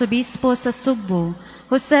talahurong Arsobispo sa Cebu,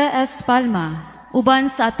 Jose S. Palma, uban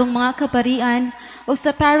sa atong mga kaparian o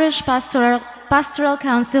sa Parish Pastoral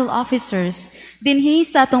Council Officers, dinhi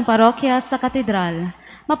sa atong parokya sa Cathedral,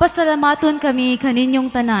 mapasalamaton kami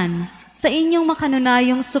kaninyong tanan sa inyong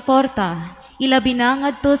makanunayong suporta, ilabi na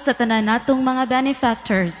ngadto sa tanan natong mga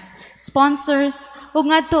benefactors, sponsors, ug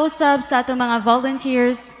ngadto usab sa atong mga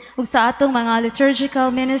volunteers ug sa atong mga liturgical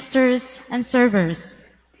ministers and servers.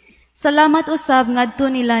 Salamat usab ngadto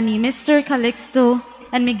nila ni Mr. Calixto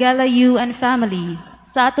and Miguela Yu and family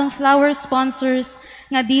sa atong flower sponsors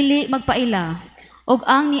nga dili magpaila ug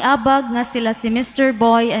ang niabag nga sila si Mr.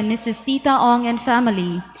 Boy and Mrs. Tita Ong and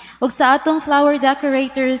family ug sa atong flower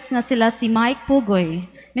decorators nga sila si Mike Pugoy,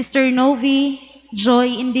 Mr. Novi,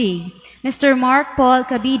 Joy Indig, Mr. Mark Paul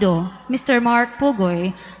Cabido, Mr. Mark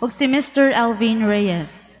Pugoy ug si Mr. Alvin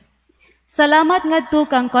Reyes. Salamat ngadto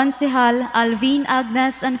kang Konsehal Alvin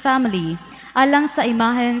Agnes and family alang sa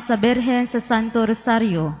imahen sa Birhen sa Santo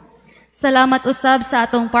Rosario. Salamat usab sa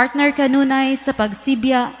atong partner kanunay sa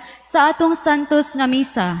pagsibya sa atong santos nga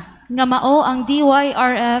misa nga mao ang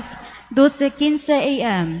DYRF 12:15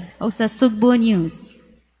 AM o sa Sugbo News.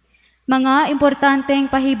 Mga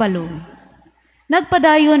importanteng pahibalo.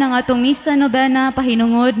 Nagpadayon ang atong misa nobena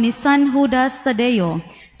pahinungod ni San Judas Tadeo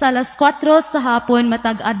sa alas 4 sa hapon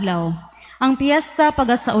matag adlaw. Ang piyesta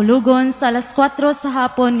pagasaulugon sa alas 4 sa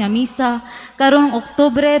hapon nga misa karong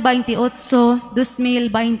Oktubre 28,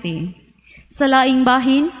 2020. Sa laing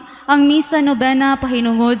bahin, ang misa nobena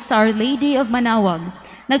pahinungod sa Our Lady of Manawag.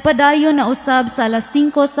 Nagpadayon na usab sa alas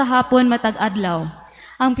 5 sa hapon matag adlaw.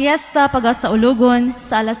 Ang piyesta pagasaulugon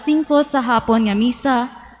sa alas 5 sa hapon nga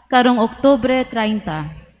misa karong Oktubre 30.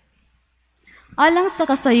 Alang sa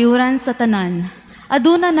kasayuran sa tanan,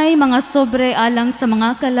 aduna nay mga sobre alang sa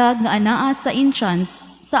mga kalag nga anaa sa entrance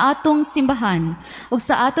sa atong simbahan ug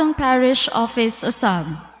sa atong parish office usab.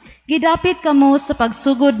 Gidapit kamo sa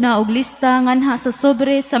pagsugod na og lista nganha sa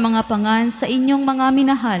sobre sa mga pangan sa inyong mga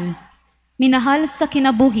minahal sa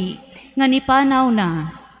kinabuhi nga nipanaw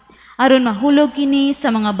na. Aron mahulog kini sa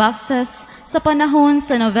mga boxes sa panahon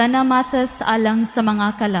sa novena masses alang sa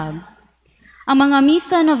mga kalag. Ang mga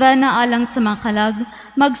misa novena alang sa mga kalag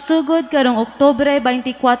magsugod karong Oktubre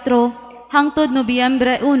 24 hangtod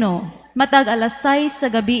Nobyembre 1, matag alas 6 sa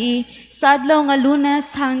gabii sa adlaw nga Lunes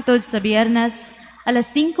hangtod sa Biyernes,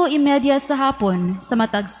 alas 5:30 sa hapon sa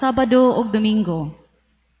matag Sabado ug Domingo.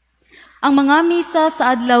 Ang mga misa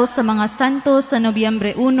sa adlaw sa mga santo sa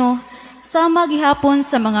Nobyembre 1 sama gihapon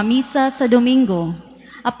sa mga misa sa Domingo.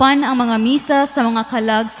 Apan ang mga misa sa mga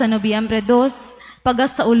kalag sa Nobyembre 2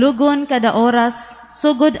 pagasaulugon kada oras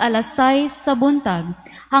sugod alas 6 sa buntag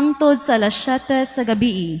hangtod sa alas 7 sa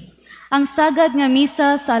gabii. Ang sagad nga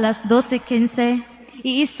misa sa alas 12:15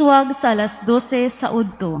 iiswag sa alas 12 sa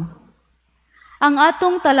udto. Ang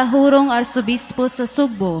atong talahurong Arsobispo sa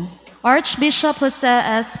Sugbo, Archbishop Jose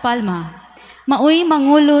S. Palma, maoy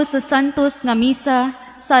mangulo sa santos nga misa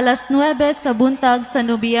sa alas 9 sa buntag sa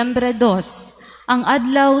Nobyembre 2, ang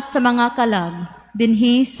adlaw sa mga kalag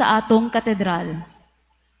dinhi sa atong katedral.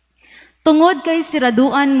 Tungod kay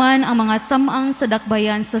siraduan man ang mga samang sa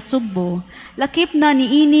dakbayan sa Cebu, lakip na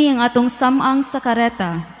niini ang atong samang sa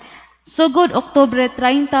kareta. Sugod Oktubre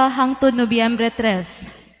 30 hangtod Nobyembre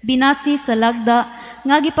 3, binasi sa lagda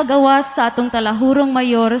nga gipagawas sa atong talahurong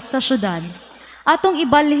mayor sa syudad. Atong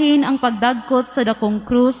ibalhin ang pagdagkot sa dakong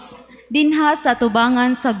krus dinha sa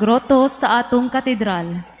tubangan sa groto sa atong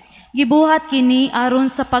katedral. Gibuhat kini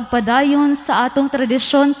aron sa pagpadayon sa atong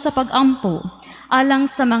tradisyon sa pagampo alang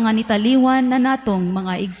sa mga nitaliwan na natong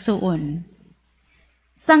mga igsuon.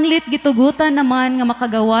 Sanglit gitugutan naman nga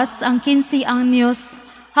makagawas ang 15 anyos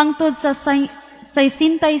hangtod sa 65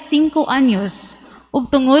 anyos.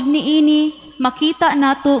 Ug tungod niini makita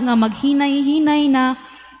nato nga maghinay-hinay na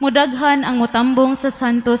mudaghan ang mutambong sa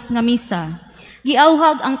santos nga misa.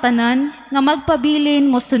 Giauhag ang tanan nga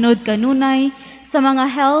magpabilin mosunod kanunay sa mga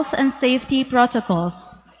health and safety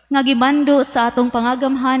protocols nga gibando sa atong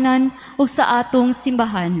pangagamhanan ug sa atong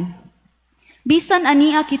simbahan. Bisan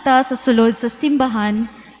ania kita sa sulod sa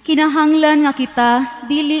simbahan, kinahanglan nga kita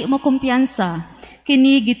dili mo kumpiyansa.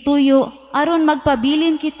 Kini gituyo aron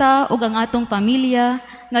magpabilin kita ug ang atong pamilya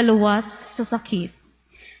nga luwas sa sakit.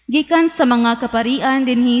 Gikan sa mga kaparian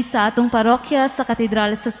dinhi sa atong parokya sa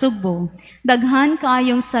Cathedral sa Cebu, daghan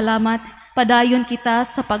kaayong salamat padayon kita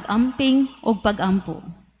sa pag-amping ug pag-ampo.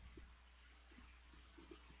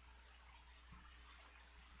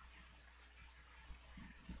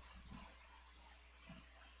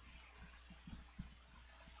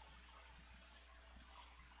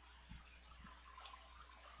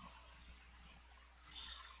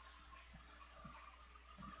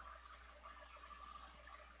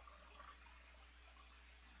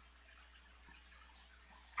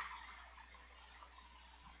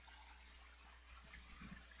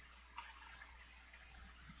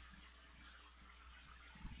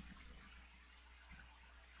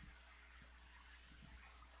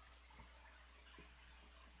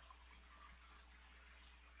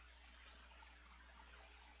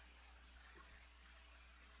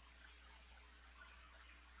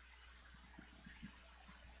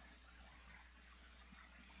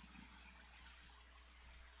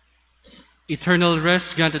 Eternal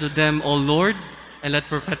rest grant unto them, O Lord, and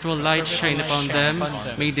let perpetual light shine upon them.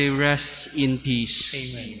 May they rest in peace.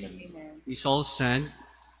 Amen. Please all stand.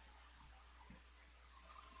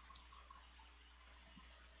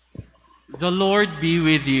 The Lord be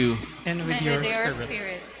with you. And with your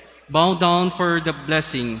spirit. Bow down for the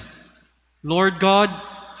blessing. Lord God,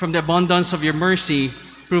 from the abundance of your mercy,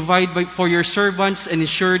 provide for your servants and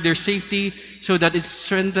ensure their safety so that it's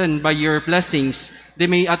strengthened by your blessings. They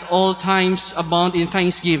may at all times abound in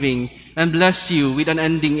thanksgiving and bless you with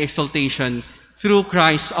unending exaltation. Through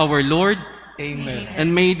Christ our Lord. Amen.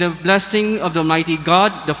 And may the blessing of the Almighty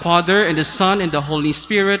God, the Father, and the Son, and the Holy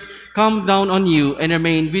Spirit come down on you and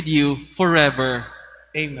remain with you forever.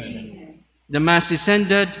 Amen. The Mass is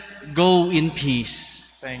ended. Go in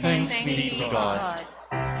peace. Thanks be to God.